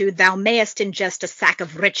translates to, "Thou mayest ingest a sack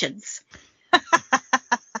of riches."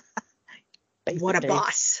 What a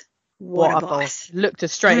boss. What a boss. Looked her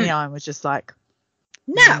straight in the eye and was just like,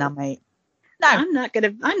 no, mate. No. I'm not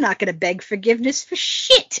gonna beg forgiveness for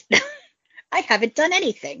shit. I haven't done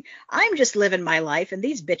anything. I'm just living my life, and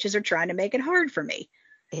these bitches are trying to make it hard for me.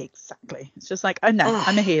 Exactly. It's just like, oh no,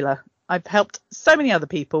 I'm a healer. I've helped so many other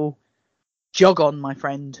people. Jog on, my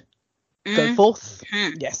friend. Go forth.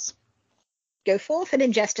 Yes. Go forth and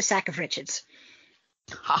ingest a sack of riches.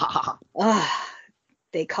 Ha ha ha.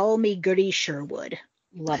 They call me Goody Sherwood.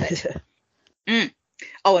 Love it.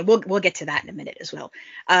 Oh, and we'll get to that in a minute as well.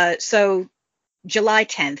 So July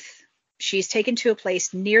 10th, she's taken to a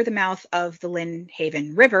place near the mouth of the Lynn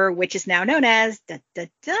Haven River, which is now known as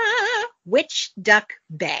Witch Duck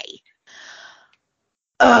Bay.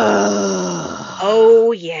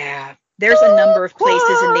 Oh yeah. There's a number of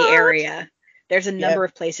places in the area. There's a number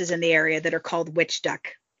of places in the area that are called Witch Duck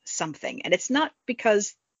something. And it's not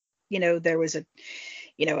because, there was a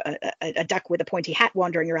duck with a pointy hat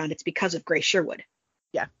wandering around. It's because of Grace Sherwood.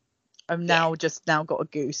 Yeah. I've now got a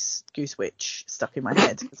goose witch stuck in my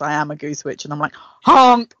head, because I am a goose witch and I'm like,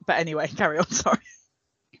 honk. But anyway, carry on. Sorry.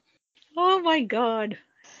 Oh my God.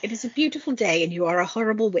 It is a beautiful day and you are a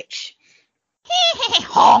horrible witch.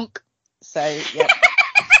 Honk. So, yeah.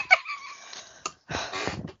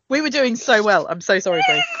 We were doing so well. I'm so sorry,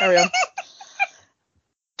 Grace. Carry on.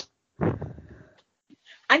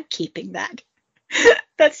 I'm keeping that.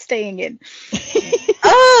 That's staying in.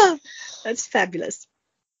 Oh, that's fabulous.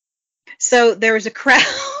 So there was a crowd.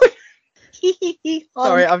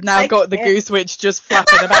 Sorry, I've now got the goose witch just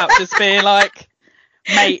flapping about, just being like,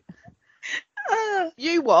 mate,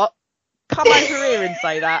 you what? Come over here and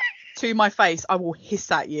say that to my face. I will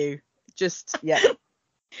hiss at you. Just, yeah.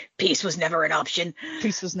 Peace was never an option.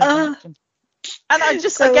 Peace was never an option. And I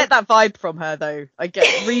get that vibe from her, though. I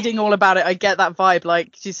get, reading all about it, I get that vibe.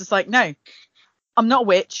 Like, she's just like, no, I'm not a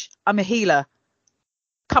witch. I'm a healer.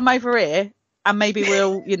 Come over here and maybe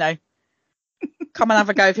we'll, come and have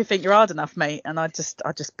a go if you think you're hard enough, mate. And I just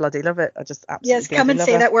bloody love it. I just absolutely come and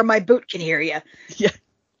say that where my boot can hear you. Yeah.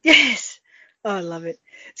 Yes. Oh, I love it.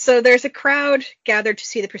 So there's a crowd gathered to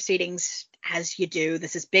see the proceedings, as you do.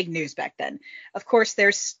 This is big news back then. Of course,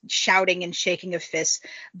 there's shouting and shaking of fists,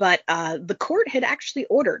 but the court had actually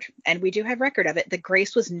ordered, and we do have record of it, that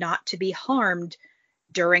Grace was not to be harmed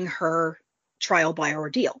during her trial by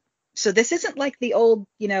ordeal. So this isn't like the old,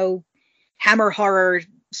 Hammer horror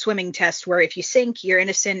swimming test where if you sink, you're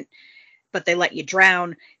innocent, but they let you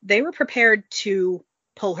drown. They were prepared to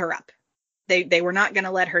pull her up. They were not going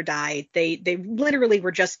to let her die. They literally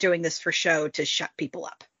were just doing this for show to shut people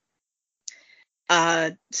up.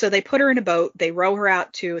 So they put her in a boat. They row her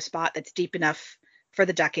out to a spot that's deep enough for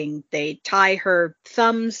the ducking. They tie her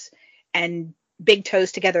thumbs and big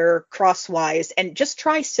toes together crosswise, and just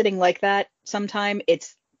try sitting like that sometime.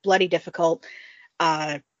 It's bloody difficult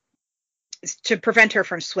to prevent her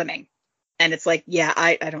from swimming. And it's like, yeah,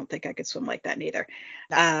 I don't think I could swim like that neither.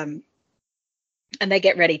 And they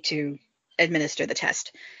get ready to administer the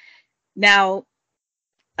test. Now,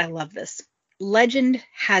 I love this. Legend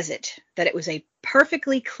has it that it was a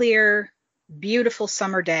perfectly clear, beautiful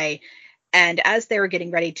summer day. And as they were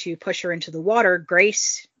getting ready to push her into the water,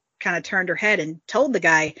 Grace kind of turned her head and told the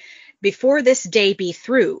guy, before this day be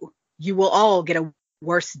through, you will all get a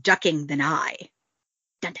worse ducking than I.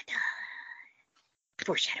 Dun, dun, dun.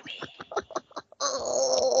 Foreshadowing.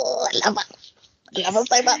 Oh, I love it. I love it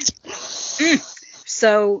so much.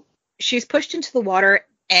 So she's pushed into the water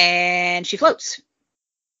and she floats.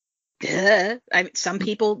 Duh. I mean, some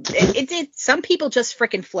people, some people just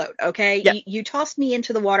freaking float. Okay. Yep. You toss me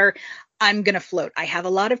into the water, I'm going to float. I have a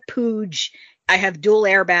lot of pooge. I have dual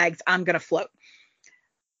airbags. I'm going to float.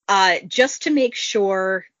 Just to make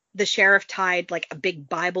sure, the sheriff tied like a big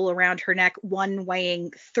Bible around her neck, one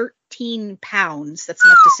weighing 13 pounds. That's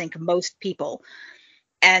enough to sink most people.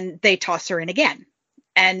 And they toss her in again.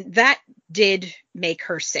 And that did make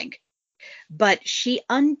her sink. But she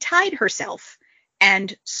untied herself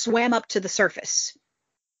and swam up to the surface.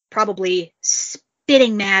 Probably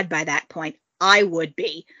spitting mad by that point. I would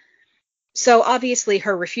be. So obviously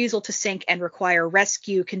her refusal to sink and require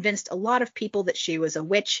rescue convinced a lot of people that she was a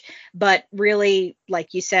witch, but really,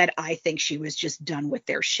 like you said, I think she was just done with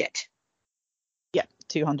their shit. Yeah,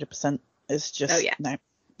 200%. It's just, no.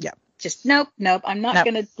 Yeah. Just, nope. I'm not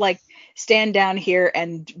going to, like, stand down here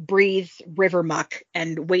and breathe river muck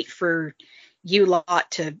and wait for you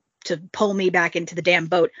lot to pull me back into the damn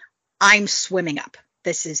boat. I'm swimming up.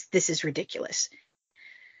 This is ridiculous.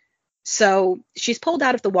 So she's pulled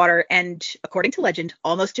out of the water, and according to legend,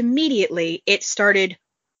 almost immediately it started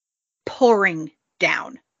pouring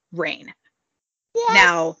down rain. Yeah.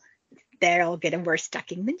 Now, they're all getting worse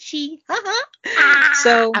ducking than she.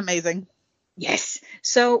 So amazing. Yes.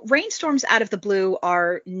 So rainstorms out of the blue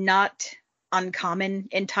are not uncommon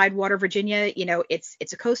in Tidewater, Virginia. You know, it's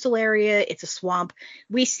a coastal area. It's a swamp.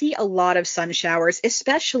 We see a lot of sun showers,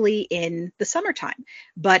 especially in the summertime.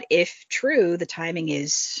 But if true, the timing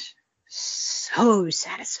is so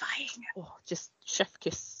satisfying. Oh, just chef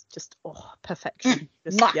kiss. Just, perfection.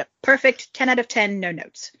 Yep. Perfect. 10 out of 10. No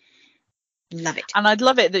notes. Love it. And I'd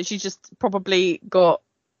love it that she just probably got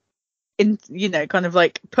in, you know, kind of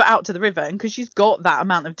like put out to the river, and because she's got that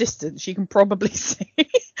amount of distance, she can probably see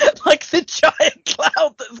like the giant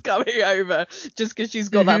cloud that's coming over, just because she's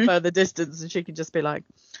got that further distance, and she can just be like,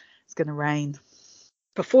 it's gonna rain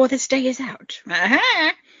before this day is out.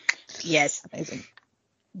 Yes. Amazing.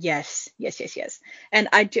 Yes. And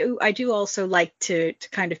I do also like to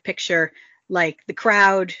kind of picture like the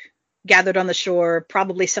crowd gathered on the shore,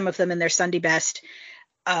 probably some of them in their Sunday best.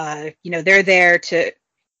 You know, they're there to,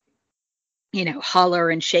 you know, holler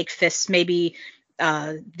and shake fists. Maybe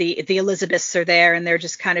the Elizabeths are there and they're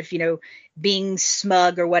just kind of, you know, being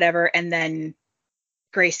smug or whatever. And then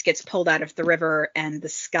Grace gets pulled out of the river and the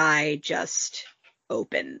sky just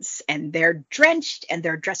opens and they're drenched and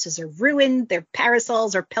their dresses are ruined. Their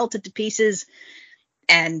parasols are pelted to pieces.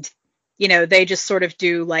 And, you know, they just sort of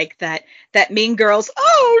do like that Mean Girls,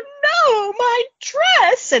 oh no, my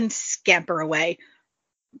dress, and scamper away.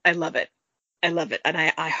 I love it. And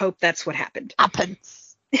I hope that's what happened.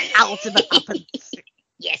 Happens. Ultimate happens.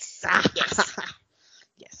 Yes.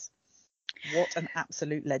 Yes. What an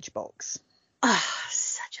absolute ledge box.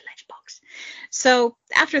 Such a ledge box. So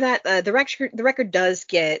after that, the record does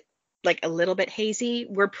get like a little bit hazy.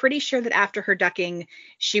 We're pretty sure that after her ducking,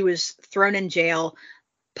 she was thrown in jail,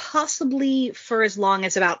 possibly for as long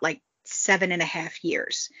as about like 7.5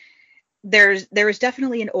 years. There is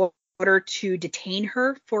definitely an order to detain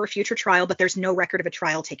her for a future trial, but there's no record of a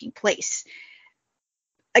trial taking place.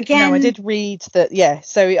 Again, no, I did read that. Yeah,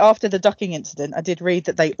 so after the ducking incident, I did read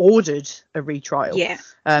that they ordered a retrial. Yeah.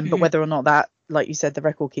 But whether or not that, like you said, the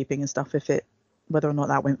record keeping and stuff, whether or not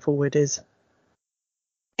that went forward is.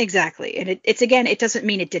 Exactly. And it's again, it doesn't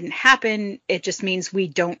mean it didn't happen. It just means we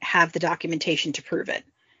don't have the documentation to prove it.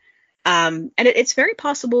 And it's very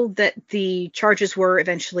possible that the charges were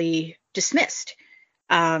eventually dismissed.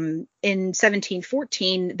 In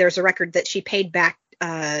 1714, there's a record that she paid back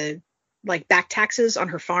back taxes on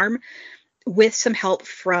her farm with some help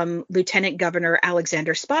from Lieutenant Governor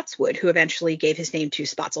Alexander Spotswood, who eventually gave his name to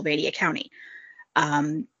Spotsylvania County.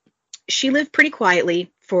 She lived pretty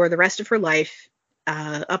quietly for the rest of her life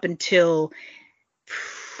up until,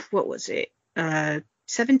 what was it,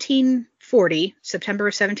 1740, September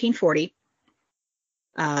of 1740.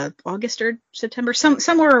 August or September,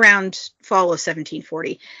 somewhere around fall of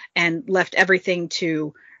 1740, and left everything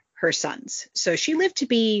to her sons. So she lived to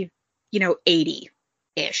be,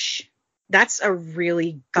 80-ish. That's a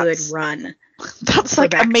really good run. That's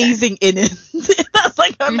like amazing innings. That's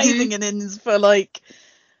like amazing innings for like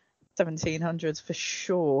 1700s for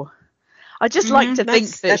sure. I just like to think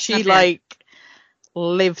that she like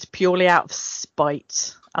lived purely out of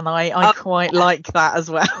spite, and I quite like that as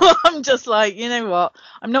well. I'm just like, you know what?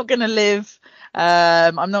 I'm not gonna live.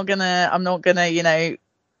 I'm not gonna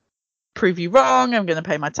prove you wrong. I'm gonna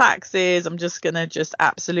pay my taxes. I'm just gonna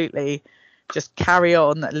absolutely just carry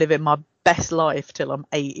on living my best life till I'm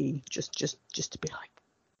 80. Just to be like.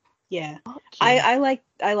 Yeah, I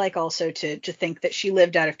like also to think that she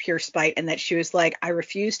lived out of pure spite, and that she was like, I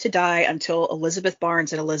refuse to die until Elizabeth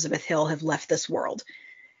Barnes and Elizabeth Hill have left this world.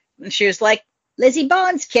 And she was like, Lizzie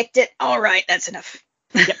Barnes kicked it. All right, that's enough.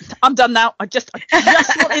 Yep, I'm done now. I just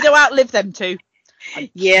wanted to outlive them two.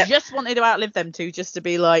 Just wanted to outlive them two, just to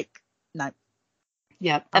be like, no.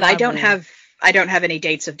 Yeah, and I don't have any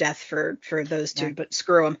dates of death for those two, but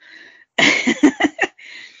screw them.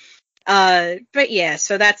 But yeah,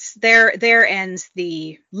 so that's there ends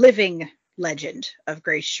the living legend of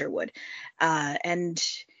Grace Sherwood. And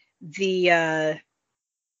there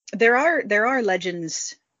are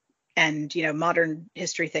legends and modern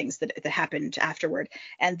history things that happened afterward.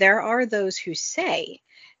 And there are those who say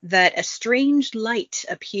that a strange light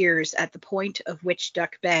appears at the point of Witch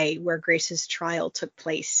Duck Bay, where Grace's trial took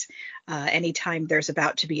place, anytime there's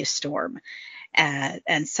about to be a storm.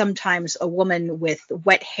 And sometimes a woman with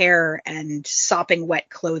wet hair and sopping wet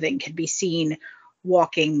clothing can be seen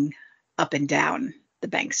walking up and down the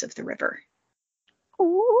banks of the river.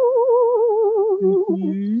 Ooh.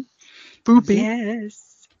 Mm-hmm. Spoopy.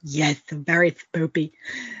 Yes, very spoopy.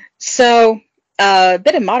 So, a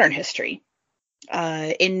bit of modern history.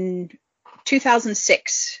 In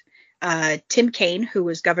 2006, Tim Kaine, who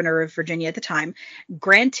was governor of Virginia at the time,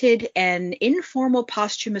 granted an informal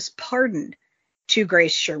posthumous pardon to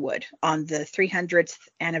Grace Sherwood on the 300th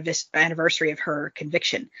anniversary of her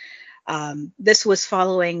conviction. This was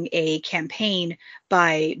following a campaign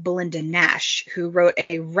by Belinda Nash, who wrote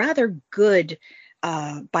a rather good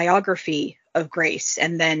biography of Grace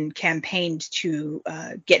and then campaigned to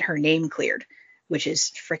get her name cleared, which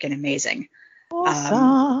is freaking amazing.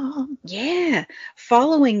 Awesome. Yeah.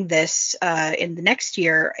 Following this, in the next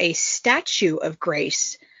year, a statue of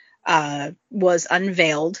Grace was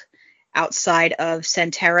unveiled outside of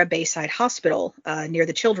Sentara Bayside Hospital, near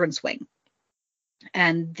the Children's Wing.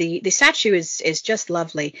 And the statue is just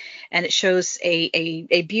lovely, and it shows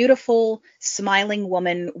a beautiful smiling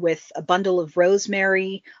woman with a bundle of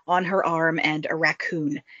rosemary on her arm and a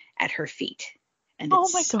raccoon at her feet. And oh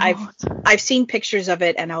my God. I've seen pictures of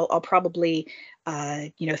it, and I'll probably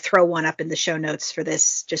throw one up in the show notes for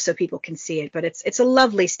this just so people can see it. But it's a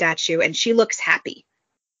lovely statue, and she looks happy.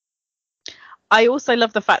 I also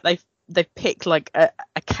love the fact they pick like a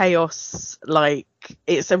chaos, like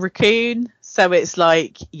it's a raccoon, so it's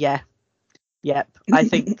like yep. I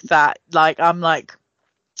think that like I'm like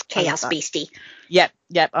chaos beastie. Yep.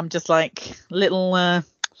 I'm just like little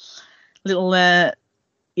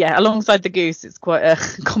alongside the goose. It's quite a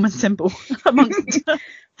common symbol amongst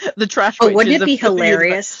the trash. Oh, wouldn't it be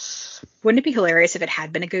hilarious? Wouldn't it be hilarious if it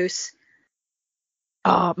had been a goose?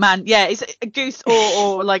 Oh man, yeah, it's a goose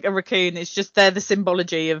or like a raccoon. It's just they're the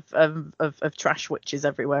symbology of trash witches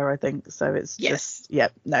everywhere, I think. So it's just no,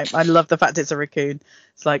 I love the fact it's a raccoon.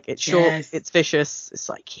 It's like it's short, it's vicious. It's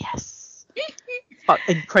like yes, but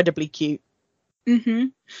incredibly cute. Mm-hmm.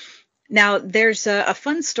 Now there's a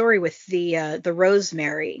fun story with the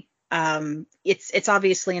rosemary. It's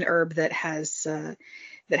obviously an herb that has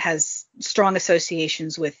strong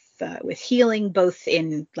associations with healing, both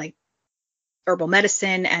in like herbal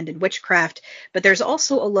medicine and in witchcraft, but there's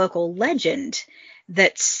also a local legend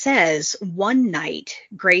that says one night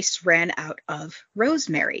Grace ran out of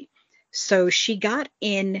rosemary. So she got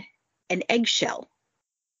in an eggshell,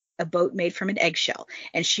 a boat made from an eggshell,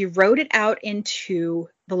 and she rowed it out into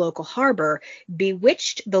the local harbor,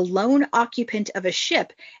 bewitched the lone occupant of a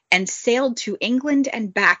ship, and sailed to England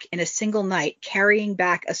and back in a single night, carrying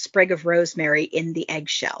back a sprig of rosemary in the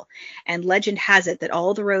eggshell. And legend has it that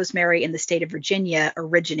all the rosemary in the state of Virginia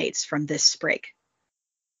originates from this sprig.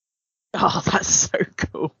 Oh, that's so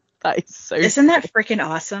cool. That is so Isn't that freaking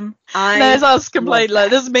awesome? There's us complaining,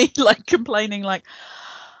 like, there's me like complaining like,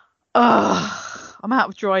 oh, I'm out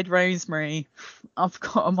of dried rosemary. I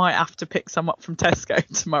might have to pick some up from Tesco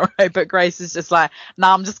tomorrow. But Grace is just like,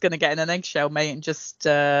 nah, I'm just gonna get in an eggshell, mate, and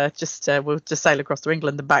we'll just sail across to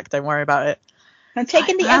England and back. Don't worry about it. I'm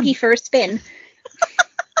taking the eggie for a spin.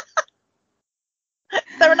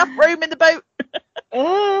 Is there enough room in the boat?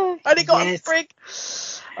 Oh, only got a sprig.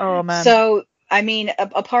 Oh man. So, I mean,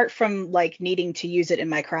 apart from like needing to use it in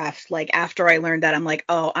my craft, like after I learned that, I'm like,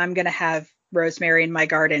 oh, I'm gonna have rosemary in my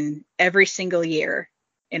garden every single year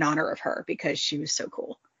in honor of her because she was so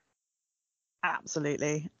cool.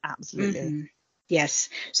 Absolutely. Absolutely. Hmm. Yes.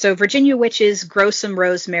 So Virginia witches grow some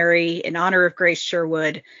rosemary in honor of Grace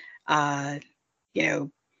Sherwood. Uh, you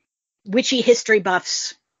know, witchy history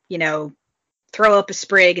buffs, throw up a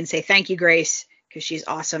sprig and say thank you, Grace, because she's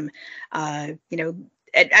awesome.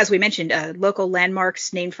 As we mentioned, local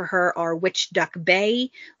landmarks named for her are Witch Duck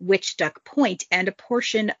Bay, Witch Duck Point, and a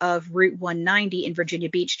portion of Route 190 in Virginia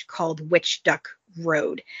Beach called Witch Duck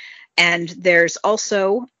Road. And there's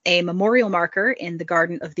also a memorial marker in the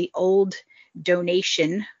garden of the Old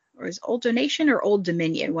Donation, or is Old Donation or Old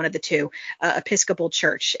Dominion, one of the two, Episcopal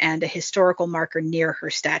Church, and a historical marker near her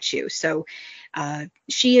statue. So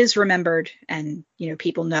she is remembered, and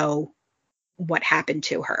people know what happened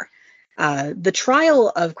to her. The trial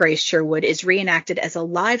of Grace Sherwood is reenacted as a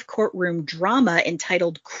live courtroom drama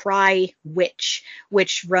entitled Cry Witch,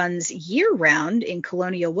 which runs year-round in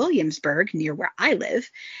Colonial Williamsburg, near where I live.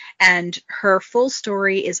 And her full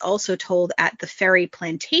story is also told at the Ferry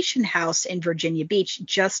Plantation House in Virginia Beach,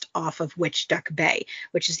 just off of Witch Duck Bay,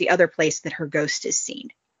 which is the other place that her ghost is seen.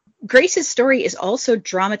 Grace's story is also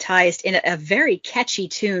dramatized in a very catchy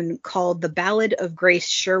tune called The Ballad of Grace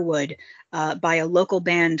Sherwood by a local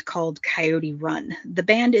band called Coyote Run. The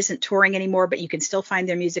band isn't touring anymore, but you can still find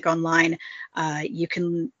their music online. You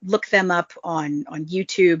can look them up on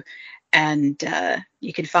YouTube, and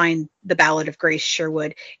you can find The Ballad of Grace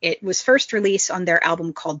Sherwood. It was first released on their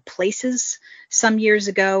album called Places some years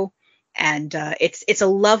ago, and it's a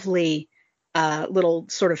lovely little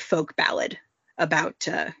sort of folk ballad about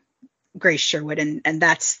Grace Sherwood, and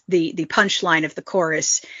that's the punchline of the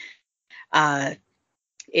chorus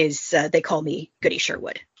is they call me Goody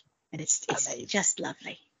Sherwood, and it's just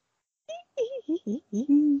lovely.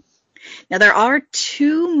 Now there are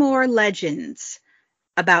two more legends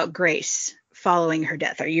about Grace following her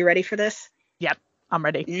death. Are you ready for this? Yep, I'm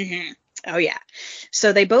ready. Mm-hmm. Oh yeah.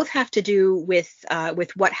 So they both have to do with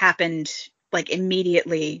what happened like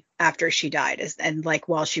immediately after she died, and like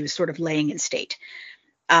while she was sort of laying in state.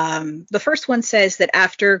 The first one says that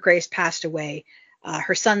after Grace passed away,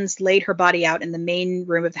 her sons laid her body out in the main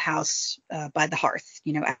room of the house by the hearth,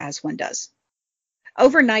 as one does.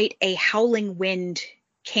 Overnight, a howling wind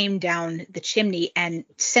came down the chimney and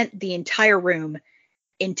sent the entire room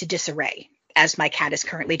into disarray, as my cat is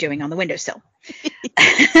currently doing on the windowsill.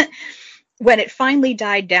 When it finally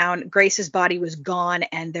died down, Grace's body was gone,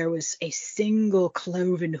 and there was a single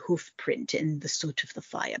cloven hoof print in the soot of the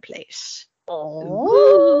fireplace.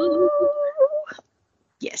 Oh.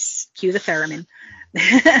 Yes, cue the theremin.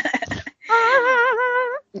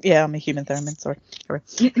 Yeah, I'm a human theremin, sorry.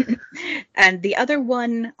 And the other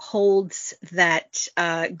one holds that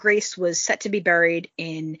Grace was set to be buried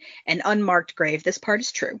in an unmarked grave. This part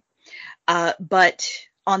is true. But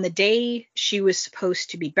on the day she was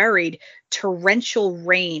supposed to be buried, torrential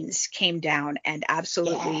rains came down and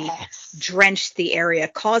absolutely drenched the area,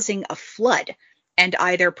 causing a flood, and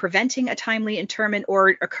either preventing a timely interment or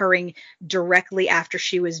occurring directly after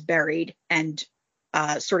she was buried and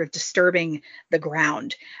sort of disturbing the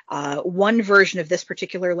ground. One version of this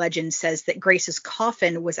particular legend says that Grace's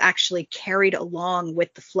coffin was actually carried along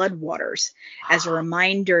with the floodwaters as a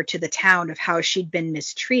reminder to the town of how she'd been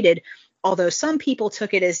mistreated, although some people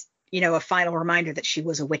took it as, a final reminder that she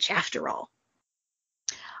was a witch after all.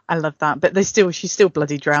 I love that, but she still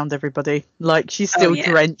bloody drowned everybody. Like, she still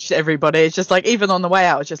drenched everybody. It's just like, even on the way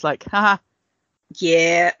out, it's just like, haha.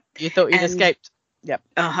 Yeah. You thought you'd escaped. Yep.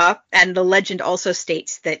 Uh-huh. And the legend also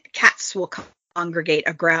states that cats will congregate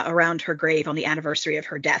around her grave on the anniversary of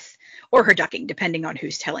her death, or her ducking, depending on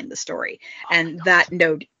who's telling the story. And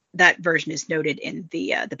that version is noted in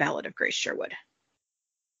the Ballad of Grace Sherwood.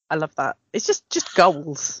 I love that. It's just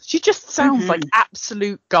goals. She just sounds like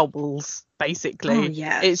absolute goals, basically. Oh,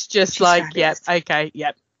 yeah. It's just She's like, fabulous. yep, okay,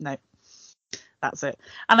 yep, no. That's it.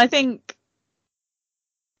 And I think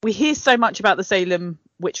we hear so much about the Salem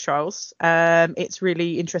witch trials. It's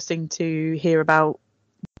really interesting to hear about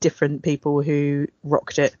different people who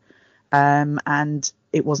rocked it. And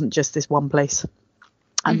it wasn't just this one place.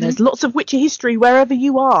 And there's lots of witchy history wherever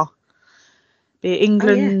you are. Be it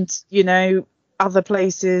England, other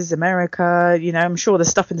places, America, I'm sure there's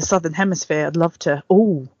stuff in the Southern Hemisphere. I'd love to.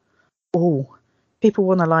 People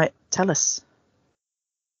want to tell us.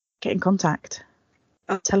 Get in contact.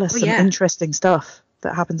 Tell us some interesting stuff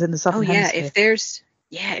that happens in the Southern Hemisphere.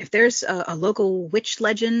 Yeah, if there's a local witch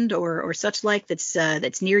legend or such like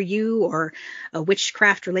that's near you, or a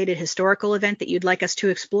witchcraft related historical event that you'd like us to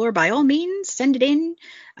explore, by all means send it in.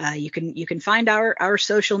 You can find our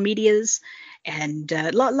social medias. And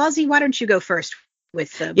Lozzie, why don't you go first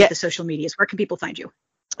with the social medias? Where can people find you?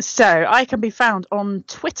 So I can be found on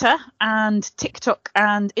Twitter and TikTok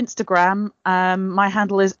and Instagram. My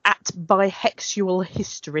handle is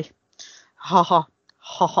 @byhexualhistory. Ha ha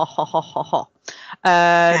ha ha ha ha ha.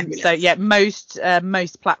 So yeah, most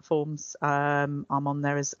platforms I'm on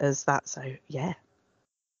there as that. So yeah,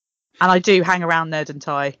 and I do hang around Nerd and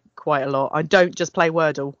Tie quite a lot. I don't just play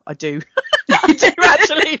Wordle. I do. I do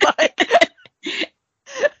actually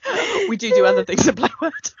we do other things than play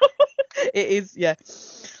Wordle. It is, yeah.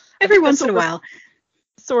 Every once in a while.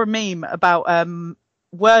 Saw a meme about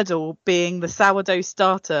Wordle being the sourdough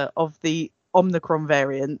starter of the Omicron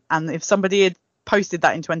variant, and if somebody had posted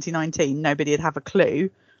that in 2019, nobody would have a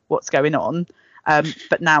clue what's going on.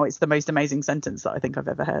 But now it's the most amazing sentence that I think I've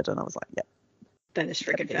ever heard, and I was like, yeah. That is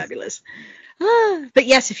freaking fabulous. But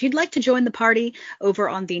yes, if you'd like to join the party over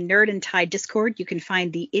on the Nerd and Tie Discord, you can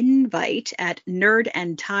find the invite at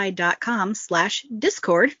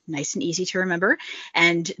nerdandtie.com/Discord. Nice and easy to remember.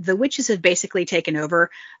 And the witches have basically taken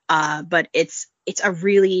over, but it's a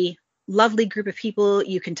really lovely group of people.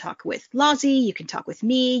 You can talk with Lozzie, you can talk with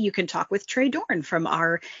me, you can talk with Trey Dorn from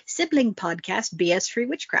our sibling podcast, BS Free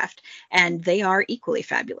Witchcraft, and they are equally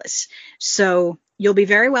fabulous. So you'll be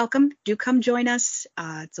very welcome. Do come join us.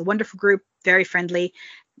 It's a wonderful group, very friendly.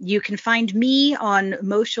 You can find me on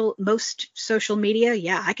most social media.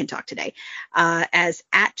 Yeah, I can talk today. As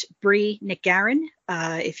 @BrieNickGarren.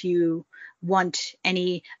 If you want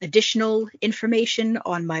any additional information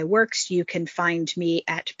on my works, you can find me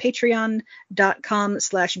at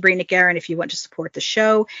patreon.com/BrieNickGarren if you want to support the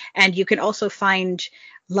show. And you can also find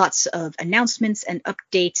lots of announcements and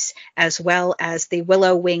updates, as well as the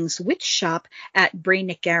Willow Wings Witch Shop at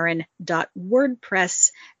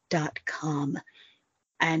brienickgarren.wordpress.com.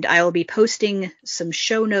 And I will be posting some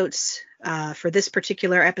show notes for this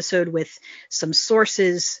particular episode with some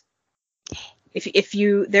sources.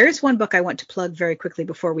 There is one book I want to plug very quickly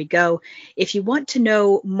before we go. If you want to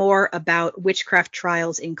know more about witchcraft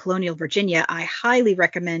trials in colonial Virginia, I highly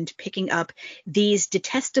recommend picking up These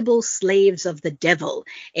Detestable Slaves of the Devil,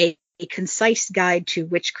 a concise guide to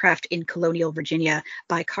witchcraft in colonial Virginia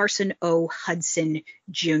by Carson O. Hudson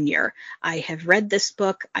Jr. I have read this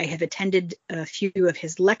book. I have attended a few of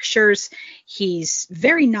his lectures. He's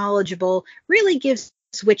very knowledgeable, really gives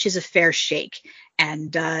witches a fair shake,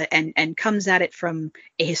 and comes at it from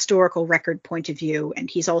a historical record point of view. And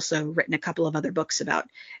he's also written a couple of other books about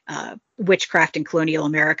witchcraft in colonial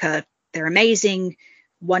America. They're amazing,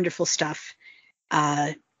 wonderful stuff.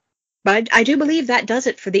 But I do believe that does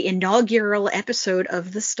it for the inaugural episode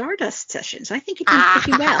of the Stardust Sessions. I think it did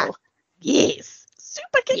pretty well. Yes.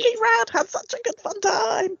 Super kicking round. Had such a good fun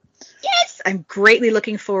time. Yes. I'm greatly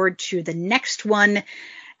looking forward to the next one.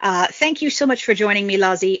 Thank you so much for joining me,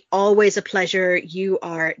 Lozzie. Always a pleasure. You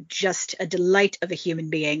are just a delight of a human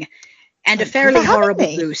being, and a fairly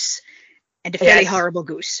horrible goose. And a fairly horrible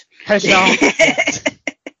goose.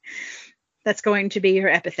 That's going to be your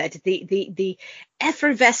epithet. The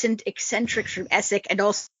effervescent eccentric from Essex, and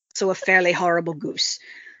also a fairly horrible goose.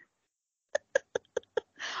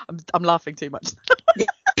 I'm laughing too much.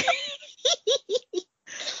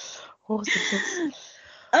 Awesome.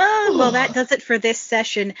 Oh, well, that does it for this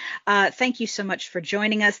session. Thank you so much for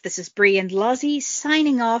joining us. This is Brie and Lozzie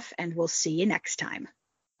signing off, and we'll see you next time.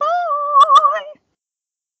 Bye.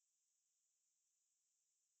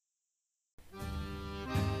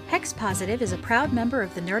 Hex Positive is a proud member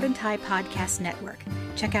of the Nerd and Tie Podcast Network.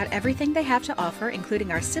 Check out everything they have to offer,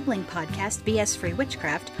 including our sibling podcast, BS Free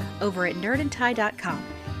Witchcraft, over at nerdandtie.com.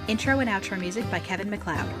 Intro and outro music by Kevin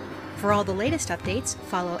MacLeod. For all the latest updates,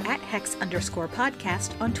 follow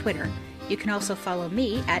 @Hex_podcast on Twitter. You can also follow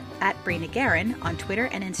me at @BrieNickGarren on Twitter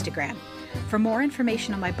and Instagram. For more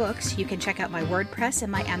information on my books, you can check out my WordPress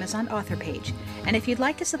and my Amazon author page. And if you'd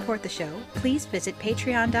like to support the show, please visit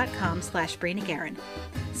patreon.com/BrieNickGarren.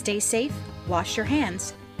 Stay safe, wash your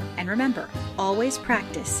hands, and remember, always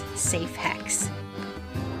practice safe hex.